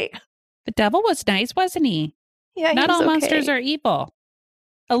okay. The devil was nice, wasn't he? Yeah, he Not was all monsters okay. are evil.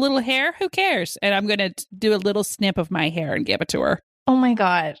 A little hair, who cares? And I'm going to do a little snip of my hair and give it to her. Oh my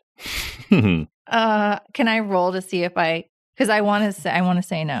god. yeah, Can I roll to see if because I want to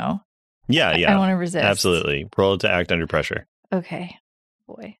say no. I yeah. want to resist. Absolutely. Roll to act under pressure. Okay.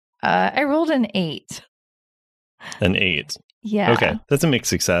 Boy. I rolled an 8. An 8. Yeah. Okay. That's a mixed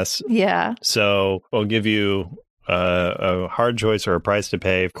success. Yeah. So we'll give you a hard choice or a price to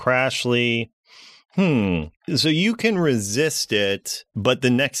pay. Crashly. So you can resist it, but the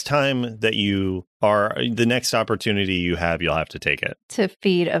next opportunity you have, you'll have to take it. To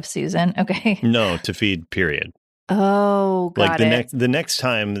feed of Susan. Okay. No, to feed, period. Oh, got the next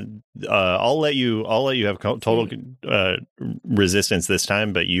time, I'll let you have total resistance this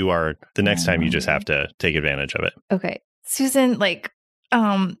time, but the next time you just have to take advantage of it. Okay. Susan,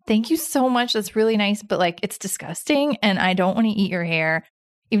 thank you so much. That's really nice, but it's disgusting and I don't want to eat your hair,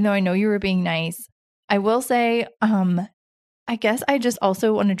 even though I know you were being nice. I will say, I guess I just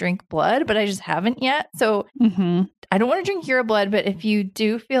also want to drink blood, but I just haven't yet. So Mm-hmm. I don't want to drink your blood, but if you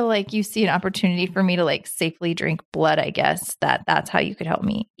do feel like you see an opportunity for me to safely drink blood, I guess that's how you could help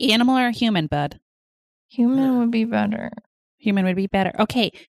me. Animal or human, bud? Human would be better. Human would be better.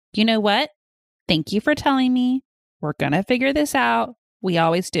 Okay. You know what? Thank you for telling me. We're going to figure this out. We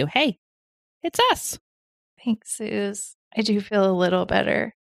always do. Hey, it's us. Thanks, Suze. I do feel a little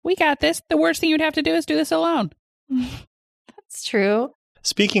better. We got this. The worst thing you'd have to do is do this alone. That's true.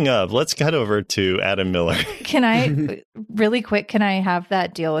 Speaking of, let's cut over to Adam Miller. Can I, really quick, can I have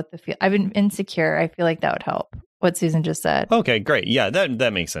that deal with the feel? I've been insecure. I feel like that would help. What Susan just said. Okay, great. Yeah,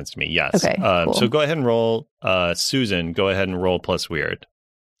 that makes sense to me. Yes. Okay, cool. So go ahead and roll. Susan, go ahead and roll plus weird.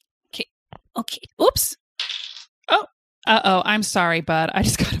 Okay. Oops. Oh. Uh-oh. I'm sorry, bud. I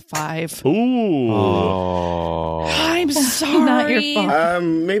just got a 5. Ooh. Oh. I'm sorry. Not your fault.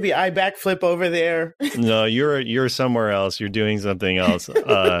 Maybe I backflip over there. No, you're somewhere else. You're doing something else. Susan,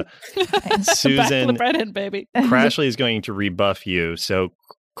 Backflip right in, baby. Crashly is going to rebuff you. So,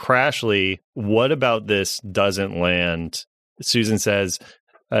 Crashly, what about this doesn't land? Susan says,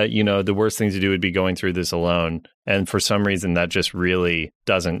 the worst thing to do would be going through this alone. And for some reason, that just really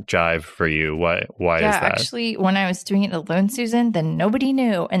doesn't jive for you. Why is that? Actually, when I was doing it alone, Susan, then nobody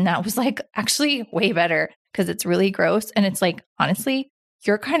knew. And that was like actually way better because it's really gross. And it's like, honestly,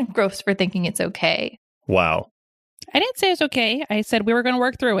 you're kind of gross for thinking it's okay. Wow. I didn't say it's okay. I said we were going to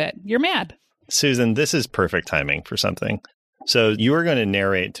work through it. You're mad. Susan, this is perfect timing for something. So you are going to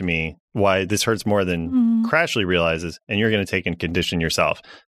narrate to me why this hurts more than Crashly realizes, and you're going to take and condition yourself.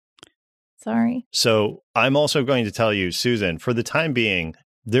 Sorry. So I'm also going to tell you, Susan, for the time being,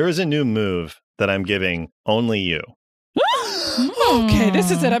 there is a new move that I'm giving only you. Okay, this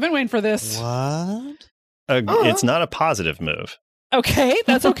is it. I've been waiting for this. What? It's not a positive move. Okay,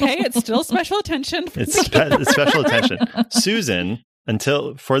 that's okay. It's still special attention. It's special attention. Susan,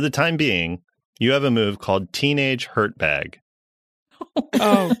 for the time being, you have a move called Teenage Hurt Bag.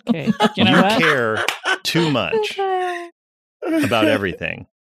 Okay. You know what? Care too much about everything.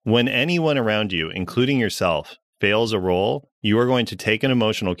 When anyone around you, including yourself, fails a roll, you are going to take an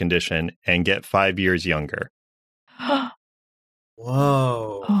emotional condition and get 5 years younger.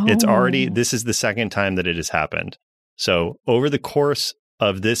 Whoa. It's this is the second time that it has happened. So over the course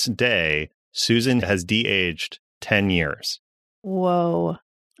of this day, Susan has de-aged 10 years. Whoa.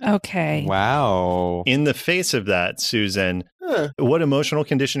 Okay. Wow. In the face of that, Susan, what emotional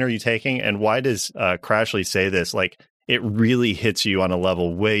condition are you taking? And why does Crashly say this? Like, it really hits you on a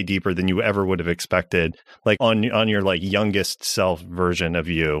level way deeper than you ever would have expected. Like on your like youngest self version of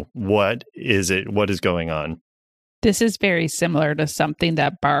you. What is it? What is going on? This is very similar to something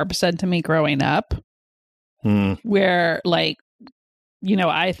that Barb said to me growing up, where like,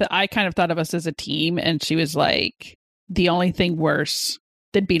 I kind of thought of us as a team, and she was like, the only thing worse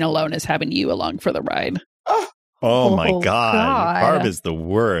than being alone is having you along for the ride. Oh my God. Barb is the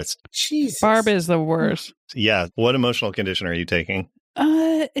worst. Jesus. Barb is the worst. Yeah. What emotional condition are you taking?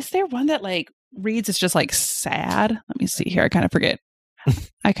 Is there one that like reads it's just like sad? Let me see here. I kind of forget.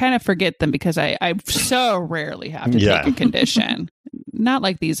 I kind of forget them because I so rarely have to take a condition. Not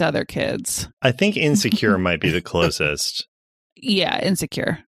like these other kids. I think insecure might be the closest. Yeah,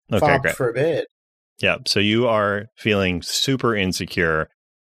 insecure. Okay, Bob great. forbid. Yeah. So you are feeling super insecure.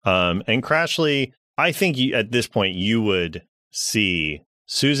 And Crashly, I think at this point you would see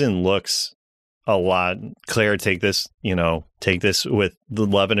Susan looks a lot. Claire, take this with the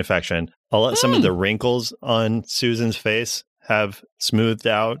love and affection. Some of the wrinkles on Susan's face have smoothed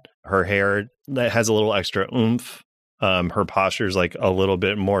out. Her hair that has a little extra oomph. Her posture is like a little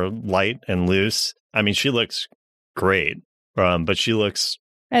bit more light and loose. I mean, she looks great, but she looks...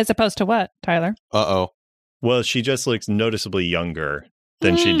 As opposed to what, Tyler? Uh-oh. Well, she just looks noticeably younger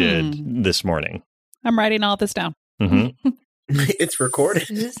than she did this morning. I'm writing all this down. Mm-hmm. It's recorded.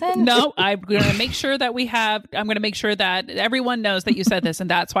 Susan? No, I'm going to make sure that I'm going to make sure that everyone knows that you said this, and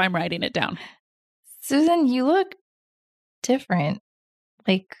that's why I'm writing it down. Susan, you look different.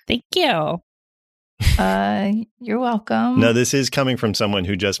 Like, thank you. You're welcome. No, this is coming from someone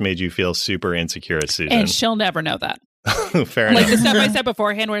who just made you feel super insecure as Susan. And she'll never know that. Fair like enough. the stuff I said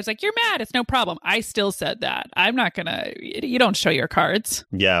beforehand where it's like, you're mad, it's no problem. I still said that. I'm not gonna, you don't show your cards.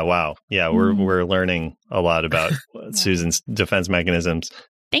 Yeah, wow. Yeah, we're learning a lot about Susan's defense mechanisms.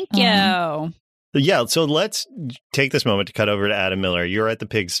 Thank you. Yeah, so let's take this moment to cut over to Adam Miller. You're at the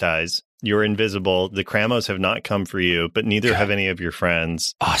pigsties. You're invisible. The Kramos have not come for you, but neither have any of your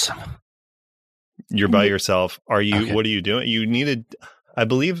friends. Awesome. You're by yourself. Are you? Okay. What are you doing? You needed, I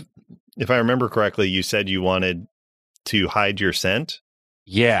believe, if I remember correctly, you said you wanted to hide your scent.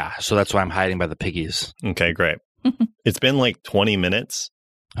 Yeah, so that's why I'm hiding by the piggies. Okay, great. It's been like 20 minutes.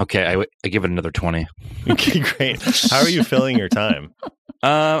 Okay, I give it another 20. Okay, great. How are you filling your time?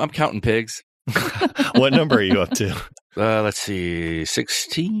 I'm counting pigs. What number are you up to? Let's see,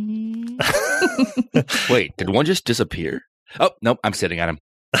 16. Wait, did one just disappear? Oh, nope, I'm sitting at him.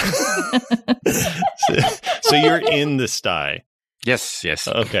 So you're in the sty. Yes.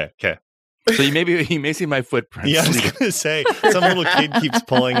 Okay. So you may see my footprints. Yeah, I was going to say, some little kid keeps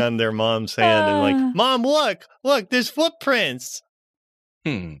pulling on their mom's hand and like, Mom, look, there's footprints.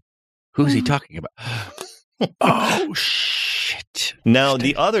 Who's he talking about? Oh, shit. Now,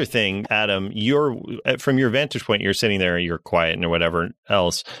 the other thing, Adam, from your vantage point, you're sitting there, you're quiet or whatever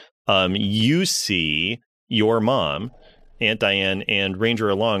else. You see your mom, Aunt Diane, and Ranger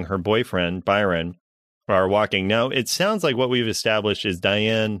Along, her boyfriend, Byron, are walking. Now, it sounds like what we've established is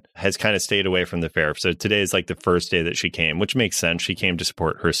Diane has kind of stayed away from the fair. So today is like the first day that she came, which makes sense. She came to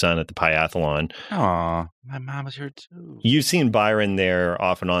support her son at the Piathlon. Aw, my mom was here too. You've seen Byron there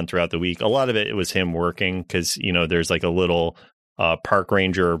off and on throughout the week. A lot of it was him working because, there's like a little park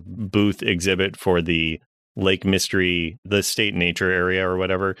ranger booth exhibit for the Lake Mystery, the state nature area or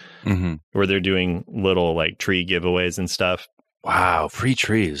whatever, where they're doing little like tree giveaways and stuff. Wow, free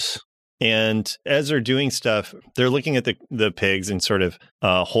trees. And as they're doing stuff, they're looking at the pigs and sort of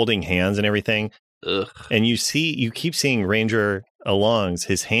holding hands and everything. Ugh. And you keep seeing Ranger Along's,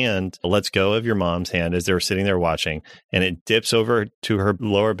 his hand lets go of your mom's hand as they're sitting there watching, and it dips over to her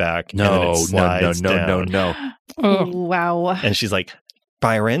lower back. No. Oh. Wow. And she's like,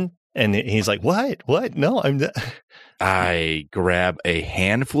 Byron? And he's like, what? No, I'm not. I grab a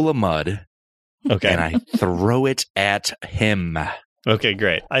handful of mud. Okay. And I throw it at him. Okay,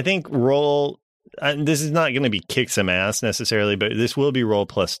 great. I think roll. This is not going to be kick some ass necessarily, but this will be roll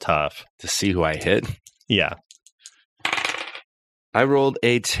plus tough. To see who I hit? Yeah. I rolled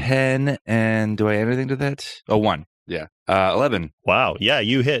a 10, and do I add anything to that? Oh, 1. Yeah. 11. Wow. Yeah,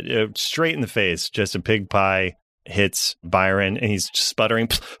 you hit straight in the face. Just a pig pie hits Byron, and he's sputtering.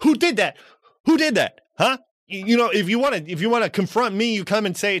 Who did that? Who did that? Huh? If you want to confront me, you come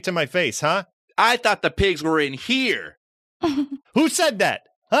and say it to my face, huh? I thought the pigs were in here. Who said that?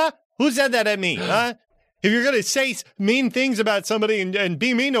 Huh? Who said that at me? Huh? If you're going to say mean things about somebody and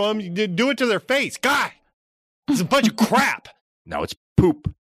be mean to them, you do it to their face. God, it's a bunch of crap. No, it's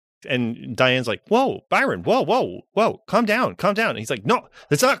poop. And Diane's like, whoa, Byron, whoa, calm down. And he's like, no,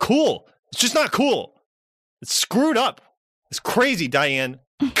 that's not cool. It's just not cool. It's screwed up. It's crazy, Diane.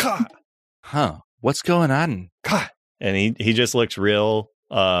 God. Huh. What's going on? God. And he just looks real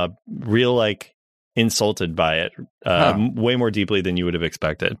like insulted by it, way more deeply than you would have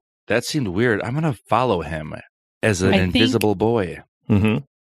expected. That seemed weird. I'm going to follow him as an invisible boy. Mm-hmm.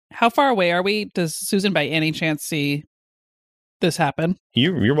 How far away are we? Does Susan by any chance see this happen?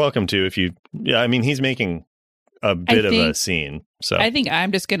 You're welcome to if you. Yeah, I mean, he's making a bit of a scene. So I think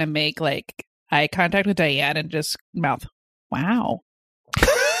I'm just going to make like eye contact with Diane and just mouth, wow.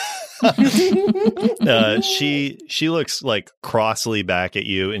 She looks like crossly back at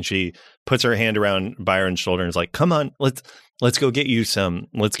you, and she puts her hand around Byron's shoulder and is like, come on, let's go get you some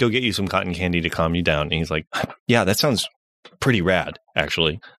cotton candy to calm you down. And he's like, yeah, that sounds pretty rad,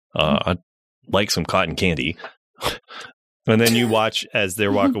 actually. I'd like some cotton candy. And then you watch as they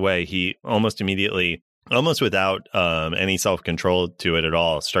walk away, he almost immediately, almost without any self-control to it at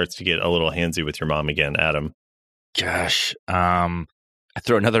all, starts to get a little handsy with your mom again, Adam. Gosh, I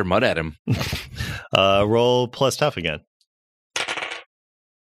throw another mud at him. Roll plus tough again.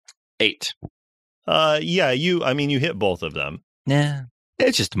 8. Yeah, you hit both of them. Yeah,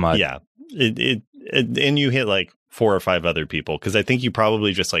 it's just mud. Yeah, and you hit like 4 or 5 other people, because I think you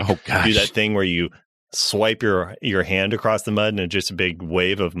probably just like do that thing where you swipe your hand across the mud and just a big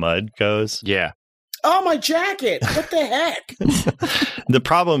wave of mud goes. Yeah. Oh, my jacket! What the heck?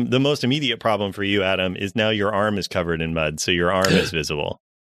 The most immediate problem for you, Adam, is now your arm is covered in mud, so your arm is visible.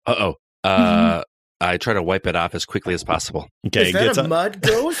 Uh-oh. I try to wipe it off as quickly as possible. Okay, is that a mud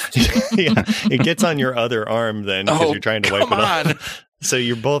ghost? Yeah, it gets on your other arm then because you're trying to wipe it off. So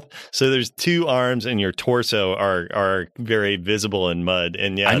you're both. So there's 2 arms, and your torso are very visible in mud,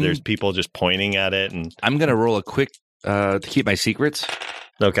 and there's people just pointing at it. And I'm gonna roll a quick to keep my secrets.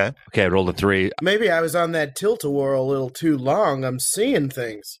 Okay, I rolled a 3. Maybe I was on that tilt-a-whirl a little too long. I'm seeing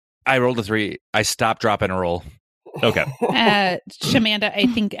things. I rolled a 3. I stopped, drop, and roll. Okay. Shamanda, I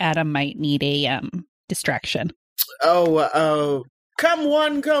think Adam might need a distraction. Oh, come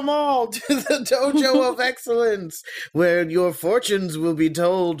one, come all to the Dojo of Excellence, where your fortunes will be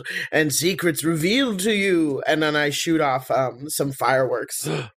told and secrets revealed to you. And then I shoot off some fireworks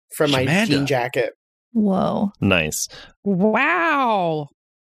from my jean jacket. Whoa. Nice. Wow.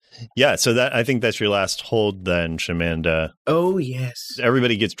 Yeah, so I think that's your last hold then, Shamanda. Oh, yes.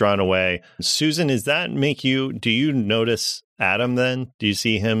 Everybody gets drawn away. Susan, do you notice Adam then? Do you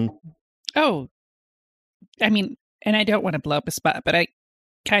see him? Oh, I mean, and I don't want to blow up a spot, but I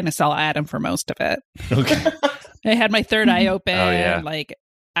kind of saw Adam for most of it. Okay. I had my third eye open. Oh, yeah. Like,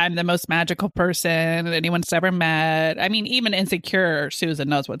 I'm the most magical person anyone's ever met. I mean, even insecure Susan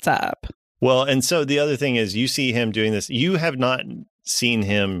knows what's up. Well, and so the other thing is you see him doing this. You have not seen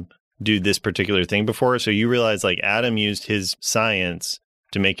him do this particular thing before. So you realize like Adam used his science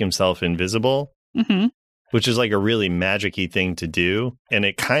to make himself invisible, Mm-hmm. which is like a really magic-y thing to do. And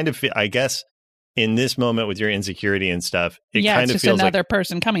it kind of, I guess, in this moment with your insecurity and stuff, it Yeah, kind it's of just feels another like,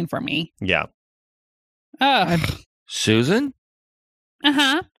 person coming for me. yeah. Oh, Susan,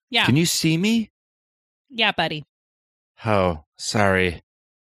 uh-huh. Yeah. can you see me? Yeah, buddy. Oh, sorry.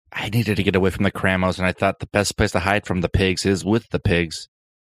 I needed to get away from the Cramos, and I thought the best place to hide from the pigs is with the pigs.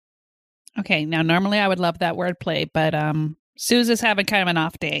 Okay, now normally I would love that wordplay, but Susan's having kind of an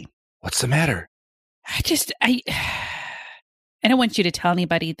off day. What's the matter? I don't want you to tell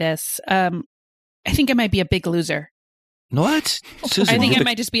anybody this. I think I might be a big loser. What? Susan, I think you're I the-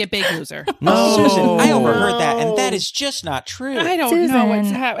 might just be a big loser. No. Susan, I overheard No. that, and that is just not true. I don't know what's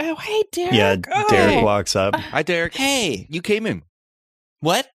Susan. happening. Oh, hey, Derek. Yeah, Oh. Derek walks up. Hi, Derek. Hey, You came in.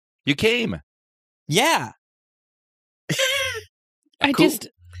 what? You came. Yeah. I Cool. just,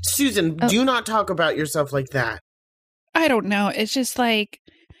 Susan, Oh. do not talk about yourself like that. I don't know. It's just like,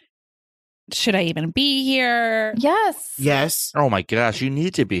 should I even be here? Yes. Yes. Oh my gosh, you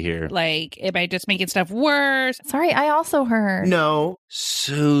need to be here. Like, am I just making stuff worse? Sorry, I also heard. No.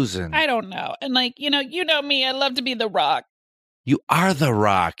 Susan, I don't know. And like, you know me. I love to be the rock. you are the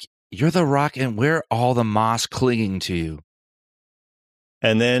rock. You're the rock, and we're all the moss clinging to you.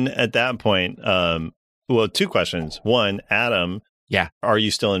 And then at that point, well, two questions. One, Adam. Yeah. Are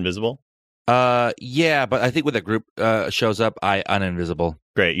you still invisible? Yeah, but I think when the group shows up, I uninvisible.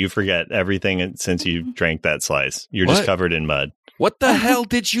 Great. You forget everything since you drank that slice. You're What? just covered in mud. What the hell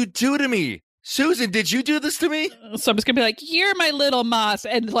did you do to me? Susan, did you do this to me? So I'm just gonna be like, "You're my little moss,"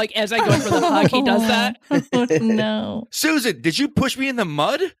 and like as I go for the hug, he does that. Oh, no. Susan, did you push me in the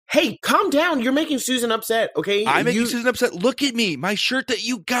mud? Hey, calm down. You're making Susan upset, okay? I'm making You- Susan upset. Look at me. My shirt that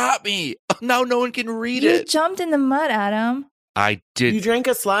you got me. Now no one can read You it. jumped in the mud, Adam. I did. You drank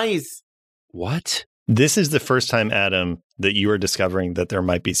a slice. What? This is the first time, Adam, that you are discovering that there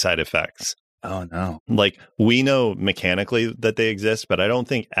might be side effects. Oh, no. Like, we know mechanically that they exist, but I don't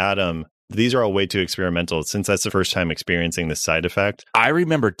think Adam, these are all way too experimental since that's the first time experiencing this side effect. I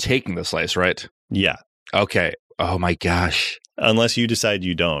remember taking the slice, right? Yeah. Okay. Oh, my gosh. Unless you decide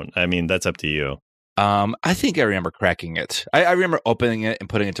you don't. I mean, that's up to you. I think I remember cracking it. I remember opening it and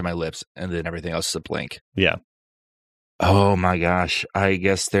putting it to my lips, and then everything else is a blank. Yeah. Oh my gosh. I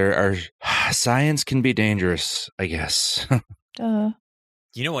guess there are. Science can be dangerous, I guess. Duh.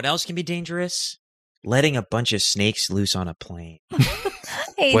 You know what else can be dangerous? Letting a bunch of snakes loose on a plane.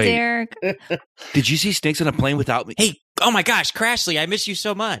 Hey, Wait. Derek. Did you see snakes on a plane without me? Hey, oh my gosh, Crashly, I miss you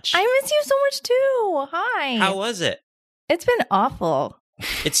so much. I miss you so much too. Hi. How was it? It's been awful.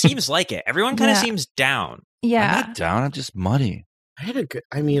 It seems like it. Everyone kind of Yeah. seems down. I'm Yeah. not down. I'm just muddy.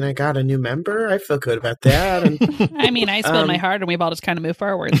 I got a new member. I feel good about that. And I mean, I spilled my Um, heart, and we've all just kind of moved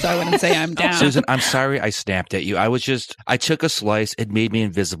forward. So I wouldn't say I'm down. Susan, I'm sorry I snapped at you. I took a slice. It made me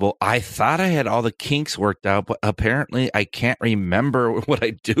invisible. I thought I had all the kinks worked out, but apparently I can't remember what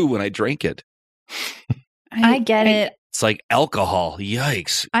I do when I drink it. I get it. It's like alcohol.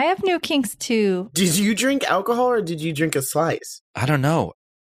 Yikes. I have new kinks too. did you drink alcohol or did you drink a slice? I don't know.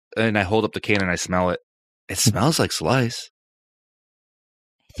 And I hold up the can and I smell it. It smells like slice.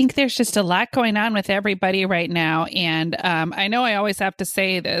 I think there's just a lot going on with everybody right now, and I know I always have to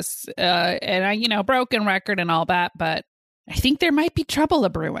say this, and I, broken record and all that, but I think there might be trouble a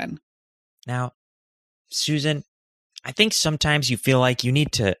brewing. Now, Susan, I think sometimes you feel like you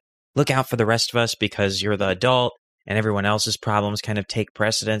need to look out for the rest of us because you're the adult and everyone else's problems kind of take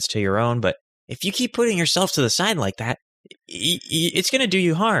precedence to your own. But if you keep putting yourself to the side like that, it's going to do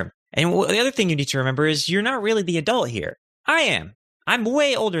you harm. And the other thing you need to remember is you're not really the adult here. I am. I'm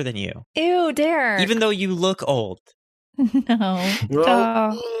way older than you, Ew, Derek. even though you look old. No.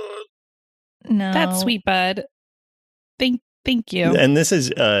 Well, No. That's sweet, bud. Thank you. And this is,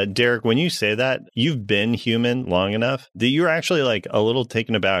 Derek, when you say that, you've been human long enough that you're actually like a little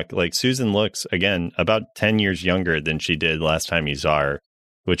taken aback. Like Susan looks, again, about 10 years younger than she did last time you saw her,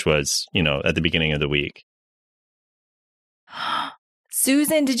 which was, at the beginning of the week.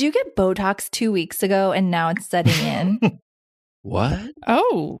 Susan, did you get Botox 2 weeks ago and now it's setting in? What?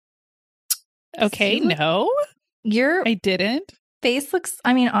 Oh. Okay, You look- no, Your I didn't. face looks,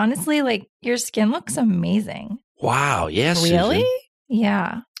 honestly, like your skin looks amazing. Wow. Yes. Really?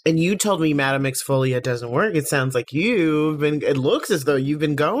 Yeah. and you told me Madame Exfolia doesn't work. It sounds like it looks as though you've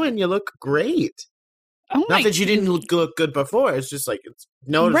been going. You look great. Oh my Not that you didn't look good before. It's just like it's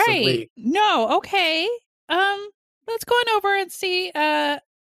noticeably. Right. No, okay. Let's go on over and see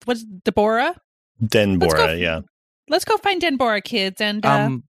what's Deborah? Denbora, Let's go. yeah. Let's go find Denbora, kids, and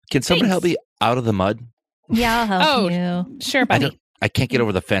Can someone help me out of the mud? Yeah, I'll help Oh, you. Sure, buddy. I can't get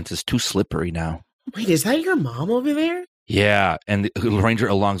over the fence. It's too slippery now. Wait, is that your mom over there? Yeah, and the ranger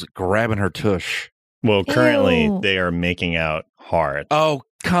along's grabbing her tush. Well, currently Ew. they are making out hard. Oh,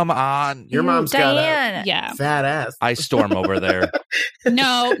 come on. Your Ew, mom's got Diane. Yeah. a fat ass. I storm over there.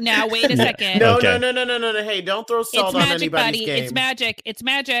 No, now wait a second. No, Okay. no. Hey, don't throw It's salt on magic, anybody's buddy. game. It's magic. It's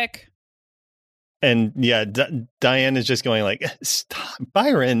magic. And yeah, Diane is just going like, "Stop,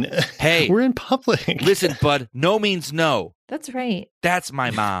 Byron. Hey. We're in public." Listen, bud, no means no. That's right. That's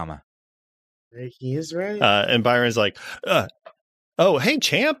my mom. He is right. And Byron's like, "Oh, hey,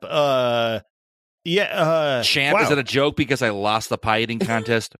 champ. Yeah. Champ, wow. is it a joke because I lost the pie eating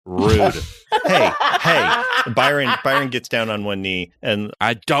contest? Rude. hey. Byron gets down on one knee and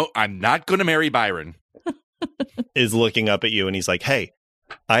I'm not going to marry Byron. is looking up at you, and he's like, "Hey,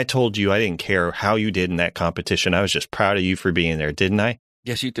 I told you I didn't care how you did in that competition. I was just proud of you for being there, didn't I?"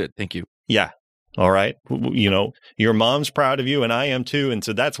 Yes, you did. Thank you. Yeah. All right. You know, your mom's proud of you and I am too. And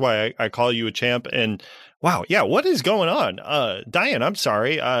so that's why I call you a champ. And wow. Yeah. What is going on? Diane, I'm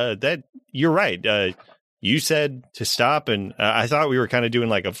sorry. That you're right. You said to stop. And I thought we were kind of doing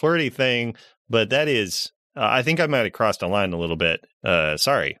like a flirty thing, but that is, I think I might have crossed a line a little bit.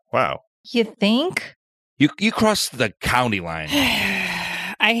 Sorry. Wow. You think? You crossed the county line.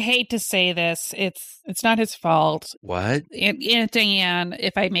 I hate to say this. It's not his fault. What? Aunt Diane,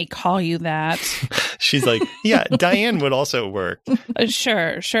 if I may call you that. She's like, yeah, Diane would also work.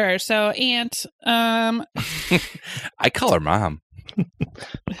 Sure. So, Aunt, I call her mom.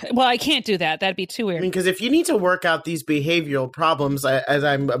 well, I can't do that. That'd be too I weird. mean, because if you need to work out these behavioral problems, as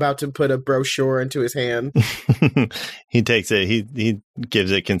I'm about to put a brochure into his hand, He takes it. He gives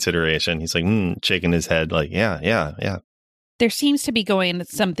it consideration. He's like, shaking his head like, yeah. There seems to be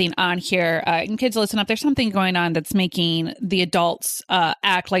something on here. And kids, listen up. There's something going on that's making the adults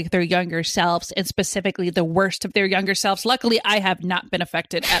act like their younger selves, and specifically the worst of their younger selves. Luckily, I have not been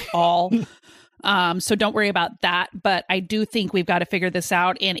affected at all. So don't worry about that. But I do think we've got to figure this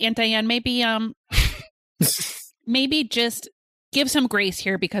out. And Aunt Diane, maybe just give some grace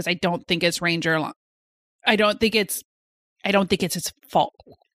here, because I don't think it's Ranger. I don't think it's his fault.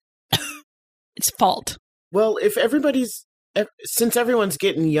 It's fault. well, since everyone's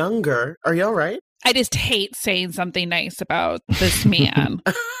getting younger, are you all right? I just hate saying something nice about this man.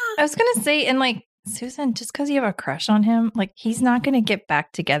 I was going to say, and like, Susan, just because you have a crush on him, like, he's not going to get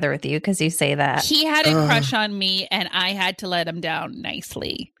back together with you because you say that. He had a crush on me, and I had to let him down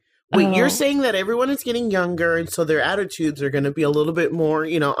nicely. Wait, Oh. you're saying that everyone is getting younger, and so their attitudes are going to be a little bit more,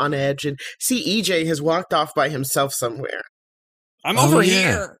 on edge. And see, EJ has walked off by himself somewhere. I'm Oh, over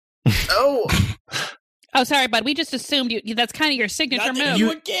yeah. here. Oh, Oh, sorry, bud. We just assumed that's kind of your signature Not that move.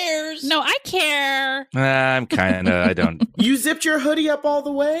 anyone cares. No, I care. I'm kind of, I don't. you zipped your hoodie up all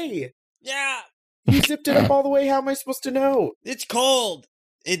the way. Yeah, You zipped it up all the way. How am I supposed to know? it's cold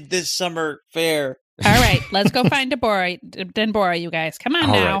in this summer fair. All right, let's go find Denbora, you guys. Come on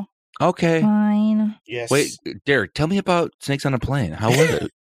All now. right. Okay. Fine. Yes. Wait, Derek, tell me about Snakes on a Plane. How was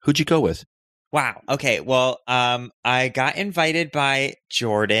it? Who'd you go with? Wow. Okay. Well, I got invited by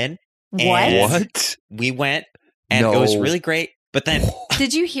Jordan. What? And- What? We went, and it was No. really great. But then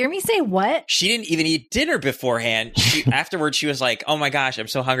Did you hear me say what? she didn't even eat dinner beforehand. Afterwards, she was like, "Oh my gosh, I'm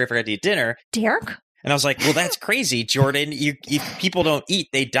so hungry. I forgot to eat dinner." Derek? And I was like, "Well, that's crazy, Jordan. If people don't eat,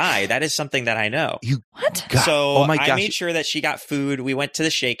 they die. That is something that I know." What? God, So oh my I gosh. made sure that she got food. We went to the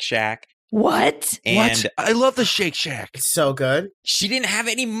Shake Shack, What? and What? I love the Shake Shack. It's so good. she didn't have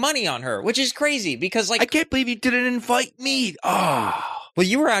any money on her, which is crazy because, like, I can't believe you didn't invite me. Oh, well,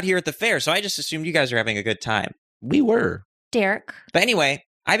 you were out here at the fair, so I just assumed you guys were having a good time. we were. Derek? But anyway,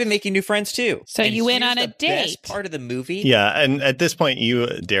 I've been making new friends too. So And you went here's on a the best date. part of the movie. Yeah. And at this point, you,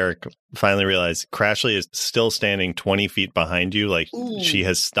 Derek, finally realize Crashly is still standing 20 feet behind you. Like Ooh. she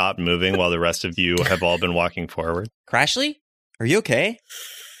has stopped moving while the rest of you have all been walking forward. Crashly, are you okay?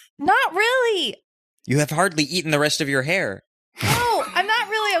 Not really. You have hardly eaten the rest of your hair. No, I'm not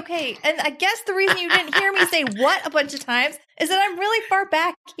really okay. And I guess the reason you didn't hear me say what a bunch of times is that I'm really far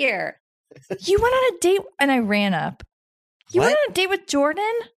back here. You went on a date and I ran up. You went What? on a date with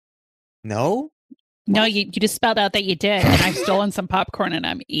Jordan? No? No, you just spelled out that you did, and I've stolen some popcorn and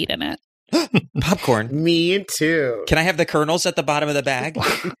I'm eating it. Popcorn. Me too. Can I have the kernels at the bottom of the bag?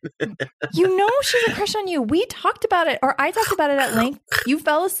 You know she has a crush on you. We talked about it, or I talked about it at length. You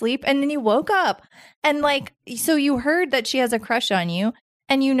fell asleep and then you woke up. And like, so you heard that she has a crush on you.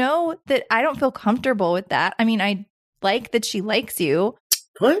 And you know that I don't feel comfortable with that. I mean, I like that she likes you.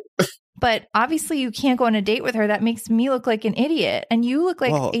 What? But obviously you can't go on a date with her. That makes me look like an idiot. And you look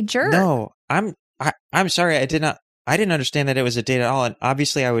like Well, a jerk. No, I'm sorry. I did not. I didn't understand that it was a date at all. And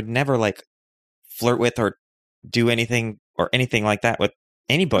obviously I would never like flirt with or do anything like that with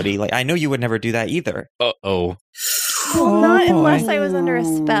anybody. Like, I know you would never do that either. Uh-oh. Well, not unless I was under a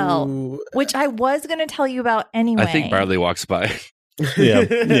spell, which I was going to tell you about anyway. I think Barley walks by.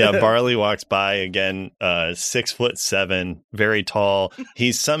 Yeah. Barley walks by again, 6'7", very tall.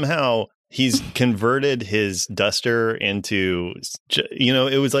 He's converted his duster into,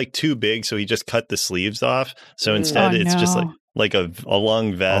 it was like too big, so he just cut the sleeves off. So instead, it's just like a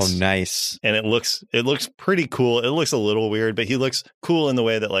long vest. Oh, nice. And it looks pretty cool. It looks a little weird, but he looks cool in the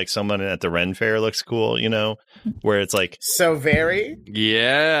way that like someone at the Ren Fair looks cool, where it's like so very.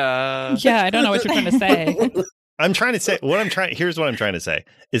 Yeah. Yeah, I don't know what you're trying to say. I'm trying to say here's what I'm trying to say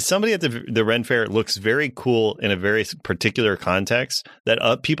is somebody at the Ren Fair looks very cool in a very particular context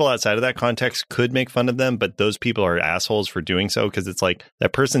that people outside of that context could make fun of them, but those people are assholes for doing so because it's like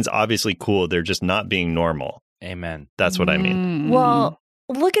that person's obviously cool. They're just not being normal. Amen. That's what I mean. Well,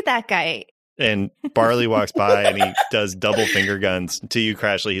 look at that guy. And Barley walks by and he does double finger guns to you,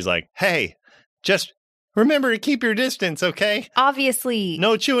 Crashly. He's like, hey, just remember to keep your distance, okay? Obviously.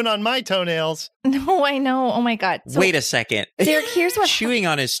 No chewing on my toenails. No, I know. Oh my God. So, wait a second. Derek, here's what chewing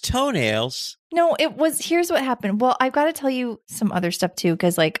on his toenails. No, here's what happened. Well, I've got to tell you some other stuff too,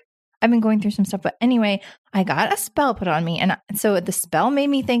 because like I've been going through some stuff. But anyway, I got a spell put on me. And so the spell made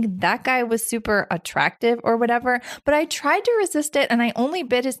me think that guy was super attractive or whatever. But I tried to resist it and I only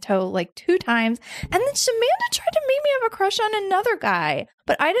bit his toe like 2 times. And then Shamanda tried to make me have a crush on another guy.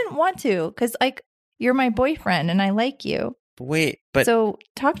 But I didn't want to because like you're my boyfriend and I like you. Wait, but so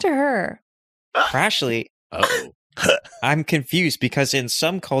talk to her. Crashly. Oh. I'm confused because in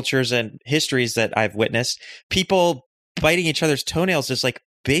some cultures and histories that I've witnessed, people biting each other's toenails is like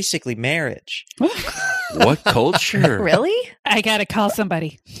basically marriage. What culture? Really? I gotta call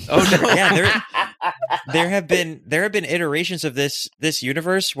somebody. Oh no! Yeah, there have been iterations of this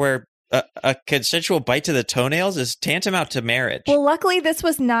universe where a consensual bite to the toenails is tantamount to marriage. Well, luckily this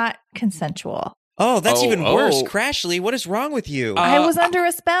was not consensual. Oh, that's even worse. Crashly, what is wrong with you? I was under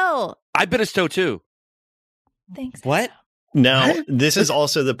a spell. I bit his toe too. Thanks. What? Now, this is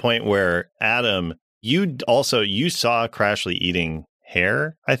also the point where Adam, you saw Crashly eating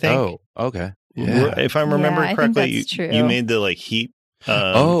hair, I think. Oh, okay. Yeah. If I remember correctly, you made the like heat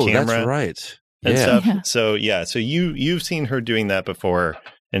camera. That's right. And Yeah. stuff. Yeah. So you've seen her doing that before,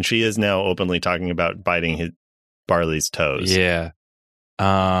 and she is now openly talking about biting Barley's toes. Yeah.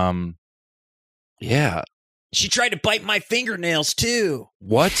 Yeah. She tried to bite my fingernails too.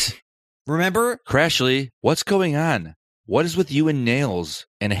 What? Remember? Crashly, what's going on? What is with you and nails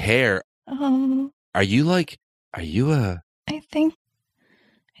and hair? Are you a... I think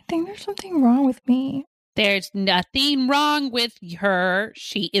there's something wrong with me. There's nothing wrong with her.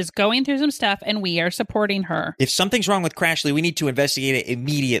 She is going through some stuff, and we are supporting her. If something's wrong with Crashly, we need to investigate it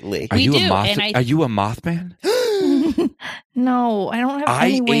immediately. Are you a Mothman? No, I don't have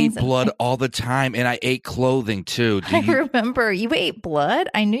any I wings. ate blood all the time, and I ate clothing too. I remember. You ate blood?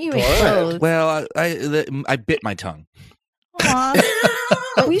 I knew you ate clothes. Well, I bit my tongue.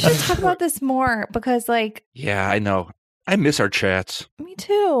 Aw. We should talk about this more because, like... Yeah, I know. I miss our chats. Me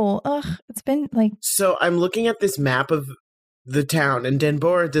too. Ugh, it's been like... So I'm looking at this map of the town, and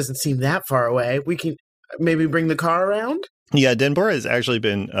Denbora doesn't seem that far away. We can maybe bring the car around? Yeah, Denbora has actually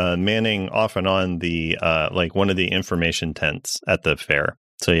been manning off and on the like one of the information tents at the fair.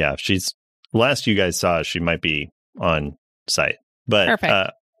 So yeah, she's last you guys saw, she might be on site.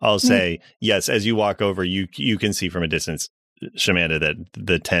 But I'll say yes, as you walk over, you can see from a distance, Shamanda, that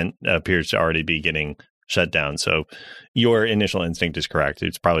the tent appears to already be getting shut down. So your initial instinct is correct.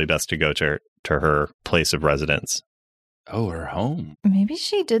 It's probably best to go to her place of residence. Oh, her home. Maybe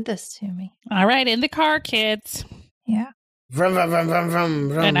she did this to me. All right, in the car, kids. Yeah. Vroom, vroom, vroom, vroom, vroom,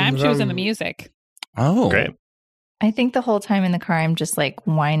 vroom, And I'm choosing the vroom. music. Oh. Great. I think the whole time in the car, I'm just like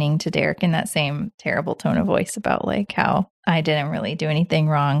whining to Derek in that same terrible tone of voice about like how I didn't really do anything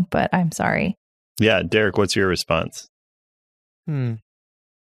wrong, but I'm sorry. Yeah, Derek, what's your response? Oof.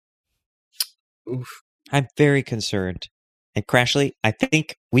 Oof. I'm very concerned. And Crashly, I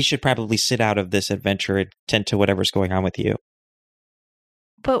think we should probably sit out of this adventure and tend to whatever's going on with you.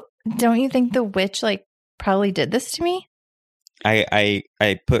 But don't you think the witch like probably did this to me? I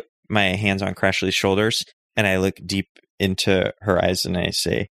put my hands on Crashly's shoulders and I look deep into her eyes and I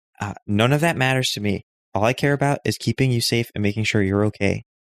say, none of that matters to me. All I care about is keeping you safe and making sure you're okay.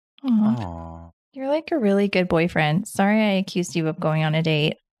 Aw. You're like a really good boyfriend. Sorry I accused you of going on a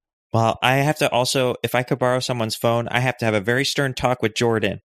date. Well, I have to also, if I could borrow someone's phone, I have to have a very stern talk with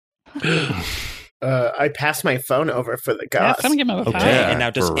Jordan. I passed my phone over for the Yeah, Gus. someone give him a Okay, phone. Yeah, and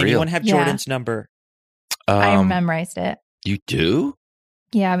now does for real. anyone have Yeah. Jordan's number? I memorized it. You do?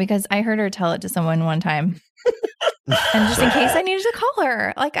 Yeah, because I heard her tell it to someone one time. And just in case I needed to call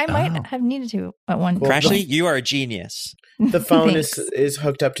her. Like I might have needed to at one Well, point. Crashly, you are a genius. The phone Thanks. is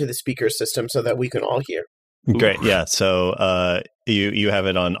hooked up to the speaker system so that we can all hear. Great. Yeah. So you have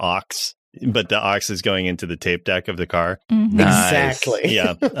it on aux, but the aux is going into the tape deck of the car. Mhm. Nice. Exactly.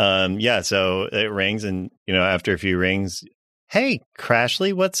 Yeah. So it rings, and after a few rings, hey,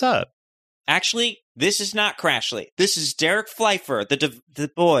 Crashly, what's up? Actually, this is not Crashly. This is Derek Pfeiffer,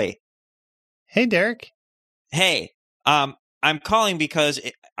 the boy. Hey, Derek. Hey, I'm calling because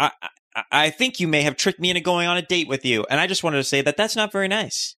I think you may have tricked me into going on a date with you, and I just wanted to say that that's not very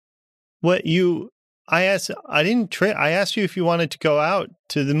nice. What I asked you if you wanted to go out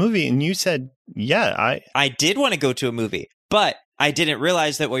to the movie, and you said, yeah, I did want to go to a movie, but I didn't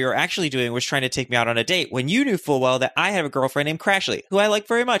realize that what you were actually doing was trying to take me out on a date when you knew full well that I have a girlfriend named Crashly, who I like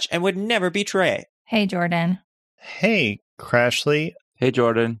very much and would never betray. Hey, Jordan. Hey, Crashly. Hey,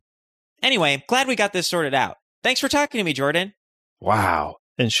 Jordan. Anyway, glad we got this sorted out. Thanks for talking to me, Jordan. Wow.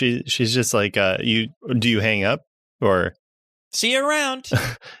 And she's just like, do you hang up, or See you around.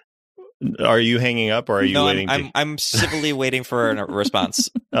 are you hanging up, or are you No, waiting? I'm civilly waiting for a response.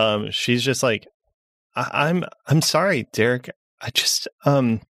 She's just like, I'm sorry, Derek. I just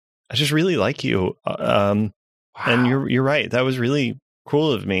really like you. And you're right. That was really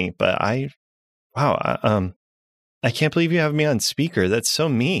cool of me. But I can't believe you have me on speaker. That's so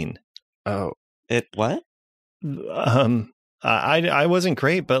mean. Oh, What? I wasn't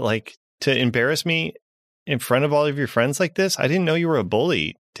great, but like to embarrass me in front of all of your friends like this, I didn't know you were a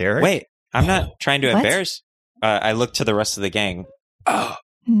bully, Derek. Wait, I'm not trying to What? embarrass. I look to the rest of the gang. oh.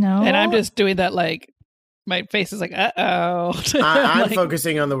 No. And I'm just doing that like my face is like, uh-oh. I'm Like,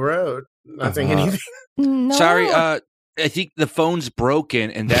 focusing on the road, not saying anything. No. Sorry, I think the phone's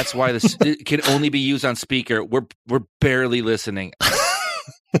broken, and that's why it can only be used on speaker. We're barely listening.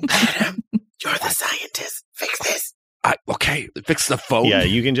 Adam, you're the scientist. Fix this. Okay, fix the phone. Yeah,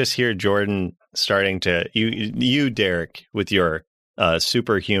 you can just hear Jordan starting to you Derek, with your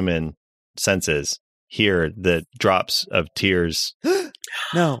superhuman senses, hear the drops of tears.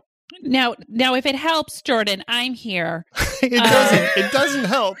 No. Now, if it helps, Jordan, I'm here. It doesn't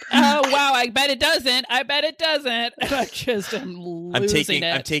help. Oh wow! I bet it doesn't. I just am losing it.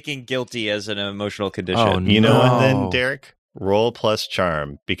 I'm taking guilty as an emotional condition. Oh, You know what then, No. Derek? Roll plus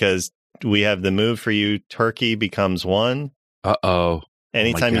charm, because we have the move for you. Turkey becomes 1. Uh-oh.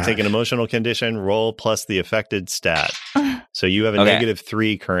 Anytime you take an gosh. emotional condition, roll plus the affected stat. So you have a Okay.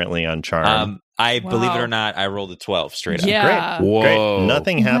 -3 currently on charm. I believe it Wow. or not, I rolled a 12 straight up. Yeah. Whoa. Great.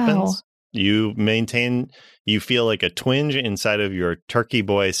 Nothing happens. Wow. You feel like a twinge inside of your turkey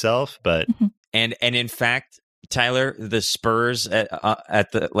boy self, but And in fact, Tyler, the spurs at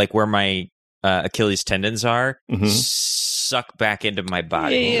the like where my Achilles tendons are Mhm. suck back into my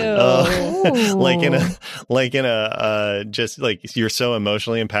body. Ew. Ooh. like in a just like you're so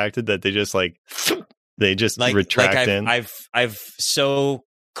emotionally impacted that they just retract in. I've so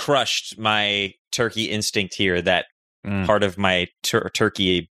crushed my turkey instinct here that Mm. part of my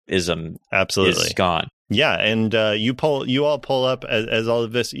turkeyism Absolutely. is gone. Yeah, and you all pull up as all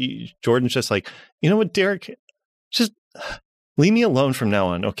of this. Jordan's just like, you know what, Derek, just leave me alone from now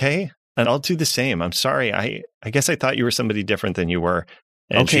on, okay? And I'll do the same. I'm sorry. I guess I thought you were somebody different than you were.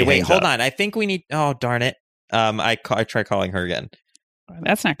 And Okay, she wait, hangs hold up. on. I think we need. Oh, darn it. I try calling her again.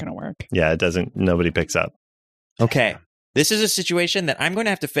 That's not going to work. Yeah, it doesn't. Nobody picks up. Okay, this is a situation that I'm going to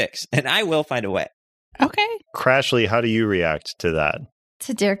have to fix, and I will find a way. Okay. Crashly, how do you react to that?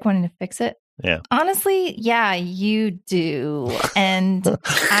 To Derek wanting to fix it? Yeah. Honestly, yeah, you do. And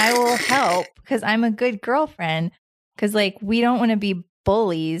I will help because I'm a good girlfriend. Because, like, we don't want to be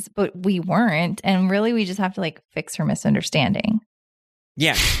bullies, but we weren't. And really, we just have to, like, fix her misunderstanding.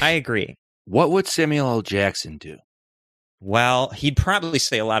 Yeah, I agree. What would Samuel L. Jackson do? Well, he'd probably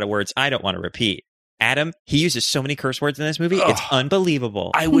say a lot of words I don't want to repeat. Adam, he uses so many curse words in this movie. It's Ugh.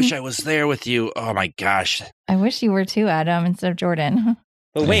 unbelievable. I wish I was there with you. Oh my gosh. I wish you were too, Adam, instead of Jordan.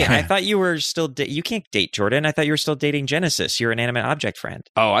 But wait, I thought you were still... you can't date Jordan. I thought you were still dating Genesis, your inanimate object friend.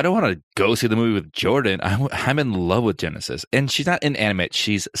 Oh, I don't want to go see the movie with Jordan. I'm in love with Genesis. And she's not inanimate.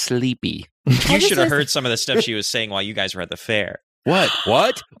 She's sleepy. You just should have was- heard some of the stuff she was saying while you guys were at the fair. What?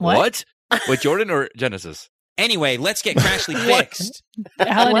 What? What? What? With Jordan or Genesis? Anyway, let's get Crashly fixed.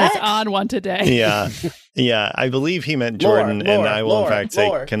 Alan What? is on one today. Yeah. Yeah, I believe he meant Jordan, and I will in fact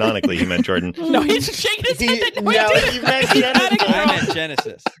say canonically he meant Jordan. No, he's shaking his head. No, he meant Genesis. I meant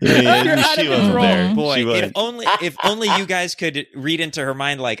Genesis. Yeah, You're out she of wasn't control. there. Boy, She if was. only you guys could read into her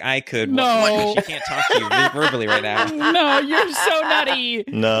mind like I could. No. What? She can't talk to you verbally right now. No, you're so nutty.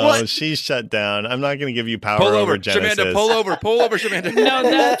 No, What? she's shut down. I'm not going to give you power Pull over over, Genesis. Shamanda. Pull over, Shamanda. No,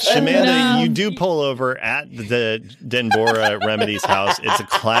 that's Shamanda, no. you do pull over at the Denbora Remedy's house. It's a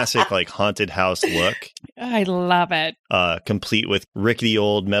classic, like, haunted house look, I love it. complete with rickety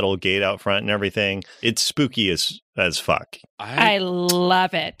old metal gate out front and everything. It's spooky as fuck. I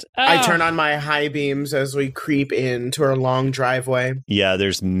love it. I Oh. turn on my high beams as we creep into our long driveway. Yeah,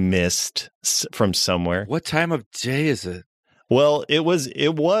 there's mist from somewhere. What time of day is it? Well, it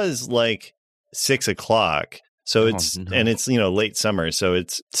was like 6 o'clock. So Oh, it's no. and it's late summer, so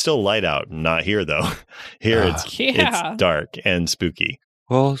it's still light out. Not here though. Here it's Yeah. dark and spooky.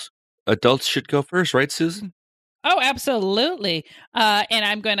 Well, adults should go first, right, Susan? Oh, absolutely. And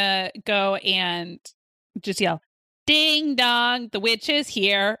I'm going to go and just yell, ding dong, the witch is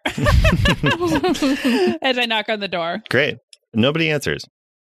here. As I knock on the door. Great. Nobody answers.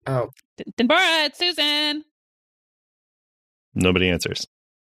 Oh, Denbora, it's Susan. Nobody answers.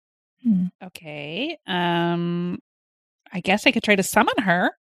 Okay. I guess I could try to summon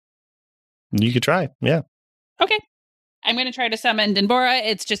her. You could try. Yeah. Okay. I'm going to try to summon Denbora.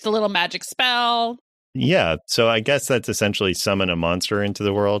 It's just a little magic spell. Yeah. So I guess that's essentially summon a monster into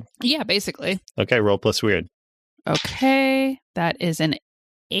the world. Yeah, basically. Okay, roll plus weird. Okay. That is an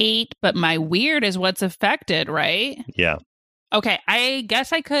 8, but my weird is what's affected, right? Yeah. Okay. I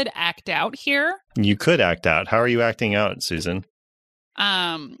guess I could act out here. You could act out. How are you acting out, Susan?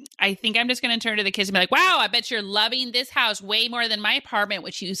 I think I'm just going to turn to the kids and be like, wow, I bet you're loving this house way more than my apartment,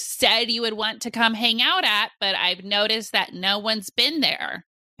 which you said you would want to come hang out at, but I've noticed that no one's been there.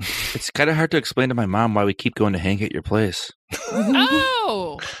 It's kind of hard to explain to my mom why we keep going to hang at your place.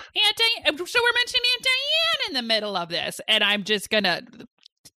 Oh, Aunt Diane. So we're mentioning Aunt Diane in the middle of this, and I'm just going to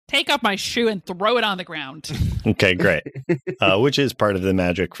take off my shoe and throw it on the ground. Okay, great. Which is part of the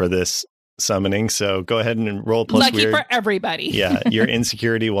magic for this summoning. So go ahead and roll plus Lucky weird. for everybody. Yeah, your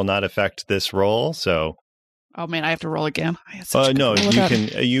insecurity will not affect this roll. So, Oh man, I have to roll again. I had such a good no, roll you with that.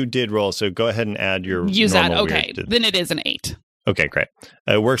 can. You did roll. So go ahead and add your Use that. normal Okay, weird to- then it is an 8. Okay, great.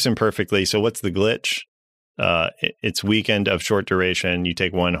 It works imperfectly. So what's the glitch? It's weakened of short duration. You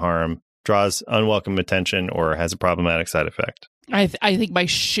take 1 harm, draws unwelcome attention, or has a problematic side effect. I think my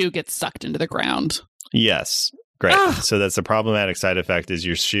shoe gets sucked into the ground. Yes, great. Ah. So that's the problematic side effect. Is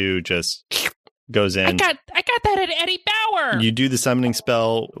your shoe just goes in? I got that at Eddie Bauer. You do the summoning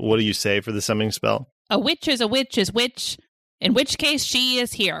spell. What do you say for the summoning spell? A witch is a witch is witch, in which case she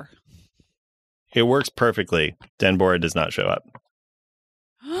is here. It works perfectly. Denbora does not show up.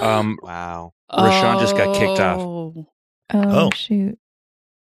 Wow. Rashawn just got kicked off. Oh, Oh. shoot.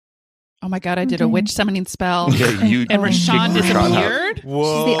 Oh my god, I did a Okay. witch summoning spell. Yeah, you And Oh, Rashawn no. disappeared? She's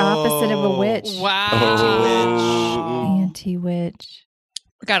the opposite of a witch. Wow. Anti-witch.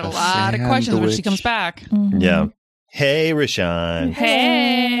 We got a lot of Sam questions the when she witch. comes back. Mhm. Yeah. Hey, Rashawn.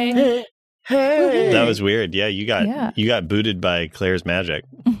 Hey. hey, hey. That was weird. Yeah, you Yeah. got booted by Claire's magic.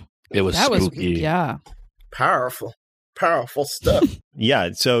 It was That was, spooky. yeah. powerful stuff. Yeah,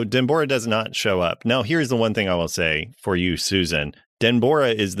 so Denbora does not show up. Now, here's the one thing I will say for you, Susan.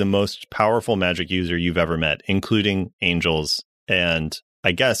 Denbora is the most powerful magic user you've ever met, including angels and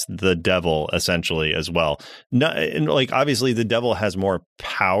I guess the devil essentially as well. And like obviously the devil has more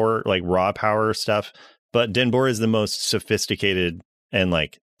power, like raw power stuff, but Denbora is the most sophisticated and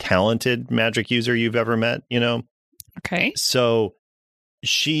like talented magic user you've ever met, you know? Okay. So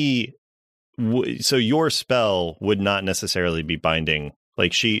so your spell would not necessarily be binding.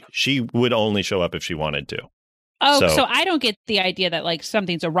 Like she would only show up if she wanted to. Oh, So- so I don't get the idea that like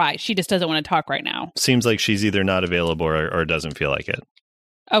something's awry. She just doesn't want to talk right now. Seems like she's either not available or doesn't feel like it.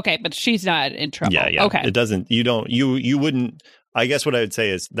 Okay, but she's not in trouble. Yeah. Okay. It doesn't, you wouldn't, I guess what I would say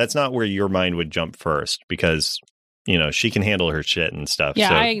is that's not where your mind would jump first because, you know, she can handle her shit and stuff. Yeah,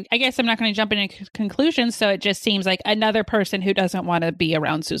 So, I guess I'm not going to jump into conclusions. So it just seems like another person who doesn't want to be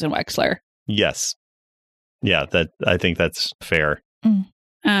around Susan Wexler. yes. Yeah, I think that's fair.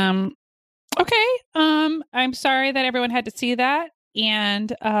 Okay. I'm sorry that everyone had to see that.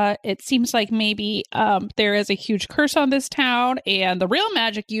 And it seems like maybe there is a huge curse on this town and the real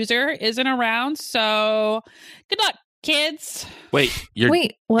magic user isn't around. So good luck, kids. Wait, you're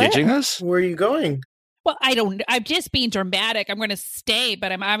Wait, what? ditching us? Where are you going? Well, I'm just being dramatic. I'm going to stay,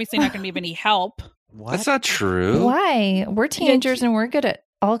 but I'm obviously not going to be of any help. What? That's not true. Why? We're teenagers and we're good at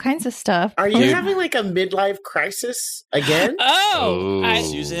all kinds of stuff. Are you Dude. having like a midlife crisis again?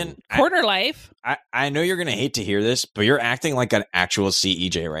 Susan, quarter life. I know you're going to hate to hear this, but you're acting like an actual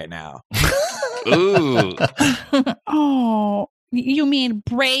CEJ right now. Ooh. Oh, you mean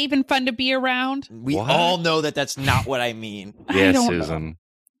brave and fun to be around? We What? all know that that's not what I mean. I Yes, don't- Susan.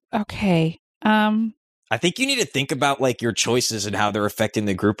 Okay. I think you need to think about like your choices and how they're affecting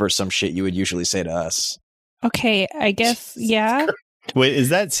the group or some shit you would usually say to us. Okay. I guess. Yeah. Wait, is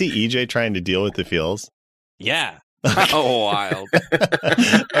that CEJ trying to deal with the feels? Yeah. Oh, wild.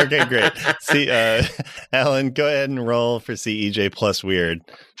 Okay, great. See, Alan, go ahead and roll for CEJ plus weird.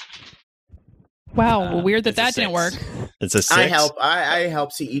 Wow. Weird that It's a that didn't work. 6. It's a 6. I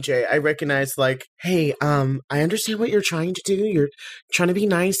help CEJ. I recognize like, hey, I understand what you're trying to do. You're trying to be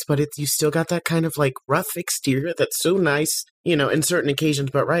nice, but you still got that kind of like rough exterior that's so nice, in certain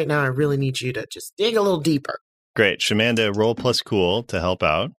occasions. But right now I really need you to just dig a little deeper. Great. Shamanda, roll plus cool to help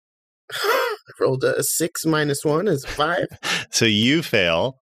out. I rolled a 6 minus 1 is 5. So you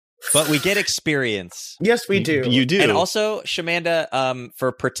fail. But we get experience. Yes, we do. You do. And also, Shamanda,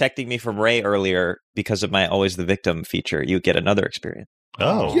 for protecting me from Ray earlier because of my always the victim feature, you get another experience.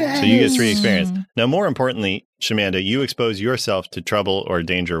 Oh, so you get 3 experience. Mm. Now, more importantly, Shamanda, you expose yourself to trouble or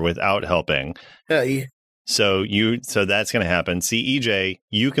danger without helping. Yeah. So that's going to happen. CEJ,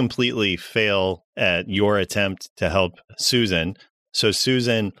 you completely fail at your attempt to help Susan. So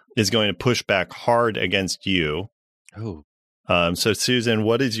Susan is going to push back hard against you. Oh. So Susan,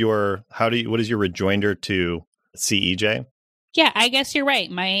 what is your rejoinder to CEJ? Yeah, I guess you're right.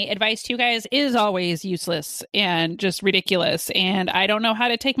 My advice to you guys is always useless and just ridiculous, and I don't know how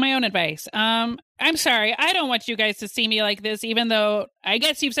to take my own advice. I'm sorry. I don't want you guys to see me like this, even though I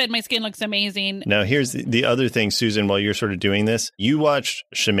guess you've said my skin looks amazing. Now, here's the other thing, Susan, while you're sort of doing this, you watched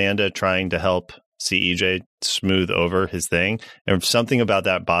Shamanda trying to help CEJ smooth over his thing, and if something about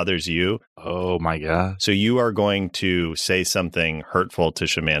that bothers you, Oh, my God. so you are going to say something hurtful to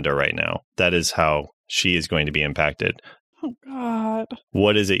Shamanda right now. That is how she is going to be impacted. Oh, God.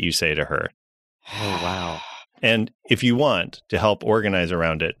 What is it you say to her? Oh, wow. And if you want to help organize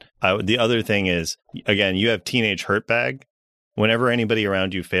around it, the other thing is, again, you have teenage hurt bag. Whenever anybody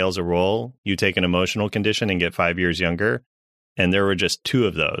around you fails a roll, you take an emotional condition and get 5 years younger. And there were just 2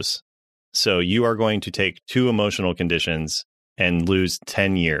 of those. So you are going to take 2 emotional conditions and lose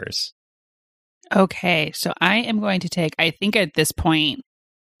 10 years. Okay, so I am going to take, I think at this point,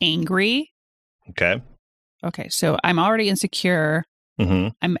 angry. Okay. Okay, so I'm already insecure. Mm-hmm.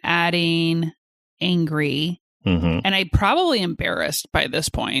 I'm adding angry, Mm-hmm. and I'm probably embarrassed by this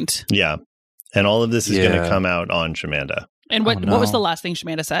point. Yeah. And all of this is going to Yeah. come out on Shamanda. And what Oh, was no. the last thing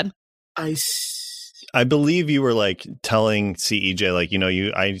Shamanda said? I believe you were like telling CEJ, like,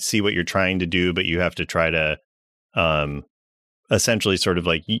 I see what you're trying to do, but you have to try to essentially sort of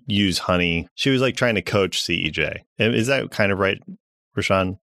like use honey. She was like trying to coach CEJ. Is that kind of right,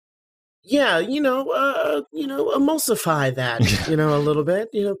 Rashawn? Yeah, emulsify that, a little bit.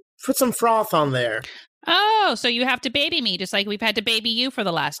 Put some froth on there. Oh, so you have to baby me just like we've had to baby you for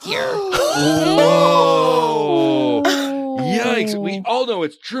the last year. Whoa. Yikes. We all know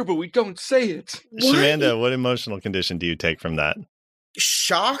it's true, but we don't say it. Shamanda, what emotional condition do you take from that?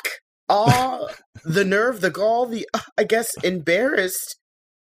 Shock, awe, the nerve, the gall, I guess embarrassed.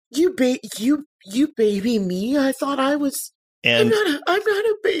 You baby me. I thought I was. And I'm not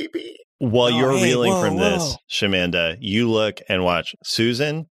a baby. while Oh, you're hey, reeling whoa, from this, whoa. Shamanda, you look and watch.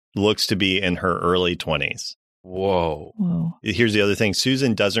 Susan looks to be in her early 20s. Whoa. Whoa. Here's the other thing.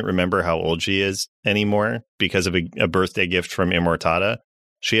 Susan doesn't remember how old she is anymore because of a birthday gift from Immortata.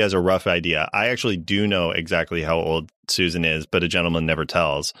 She has a rough idea. I actually do know exactly how old Susan is, but a gentleman never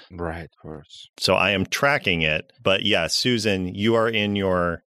tells. Right, of course. So I am tracking it. But yeah, Susan, you are in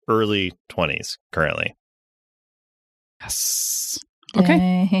your early 20s currently. Yes. Okay.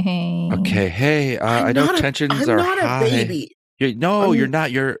 Dang. Okay, hey, I I'm know not a- tensions I'm are not high. a baby. No, I'm- you're not.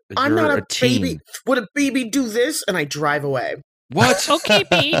 You're I'm not a teen. baby. Would a baby do this? And I drive away. What? Okay,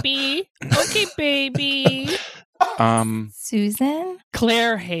 baby. Okay, baby. Susan?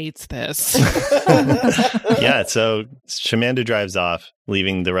 Claire hates this. Yeah, so Shamanda drives off,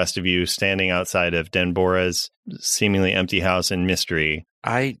 leaving the rest of you standing outside of Denbora's seemingly empty house in mystery.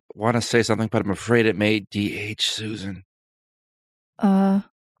 I want to say something, but I'm afraid it may DH Susan.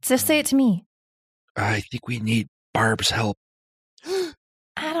 Just say it to me. I think we need Barb's help.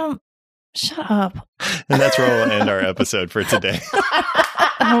 Shut up. And that's where we'll end our episode for today.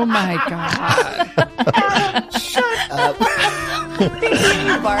 Oh my God. Shut up.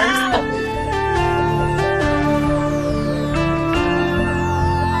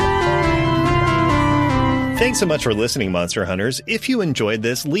 Thanks so much for listening, Monster Hunters. If you enjoyed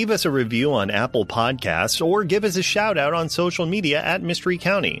this, leave us a review on Apple Podcasts or give us a shout out on social media at Mystery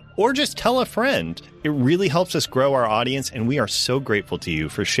County. Or just tell a friend. It really helps us grow our audience, and we are so grateful to you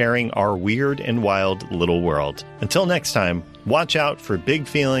for sharing our weird and wild little world. Until next time, watch out for big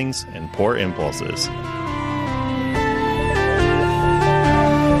feelings and poor impulses.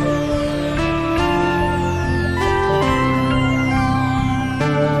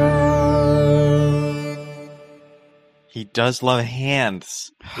 He does love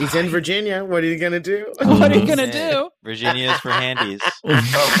hands. He's in Virginia. What are you going to do? What are you gonna do? Virginia's for handies.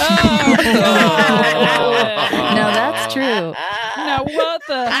 Oh, No, that's true. now what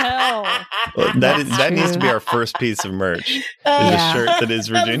the hell? Well, that needs to be our first piece of merch. Is a shirt that is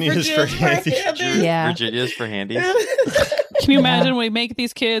Virginia's for handies. Yeah. Virginia's for handies. Can you imagine we make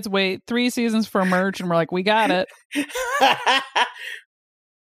these kids wait 3 seasons for merch and we're like, we got it.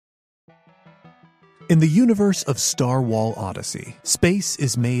 In the universe of Star Wall Odyssey, space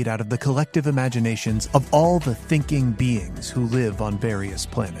is made out of the collective imaginations of all the thinking beings who live on various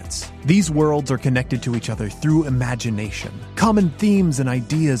planets. These worlds are connected to each other through imagination. Common themes and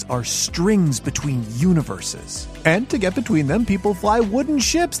ideas are strings between universes. And to get between them, people fly wooden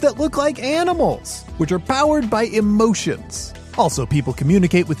ships that look like animals, which are powered by emotions. Also, people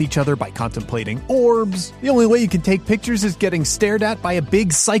communicate with each other by contemplating orbs. The only way you can take pictures is getting stared at by a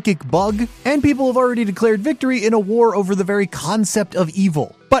big psychic bug. And people have already declared victory in a war over the very concept of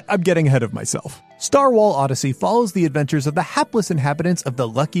evil. But I'm getting ahead of myself. Star Wall Odyssey follows the adventures of the hapless inhabitants of the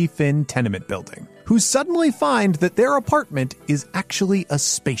Lucky Finn tenement building, who suddenly find that their apartment is actually a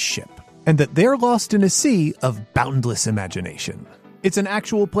spaceship, and that they're lost in a sea of boundless imagination. It's an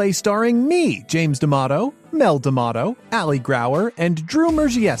actual play starring me, James D'Amato, Mel D'Amato, Ali Grauer, and Drew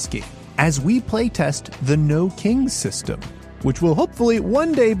Merzieski, as we playtest the No Kings system, which will hopefully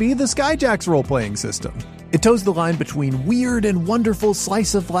one day be the Skyjacks role-playing system. It toes the line between weird and wonderful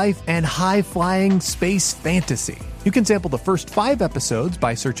slice of life and high-flying space fantasy. You can sample the first 5 episodes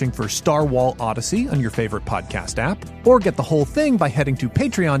by searching for Star Wall Odyssey on your favorite podcast app, or get the whole thing by heading to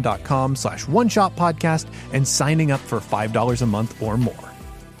patreon.com/oneshotpodcast and signing up for $5 a month or more.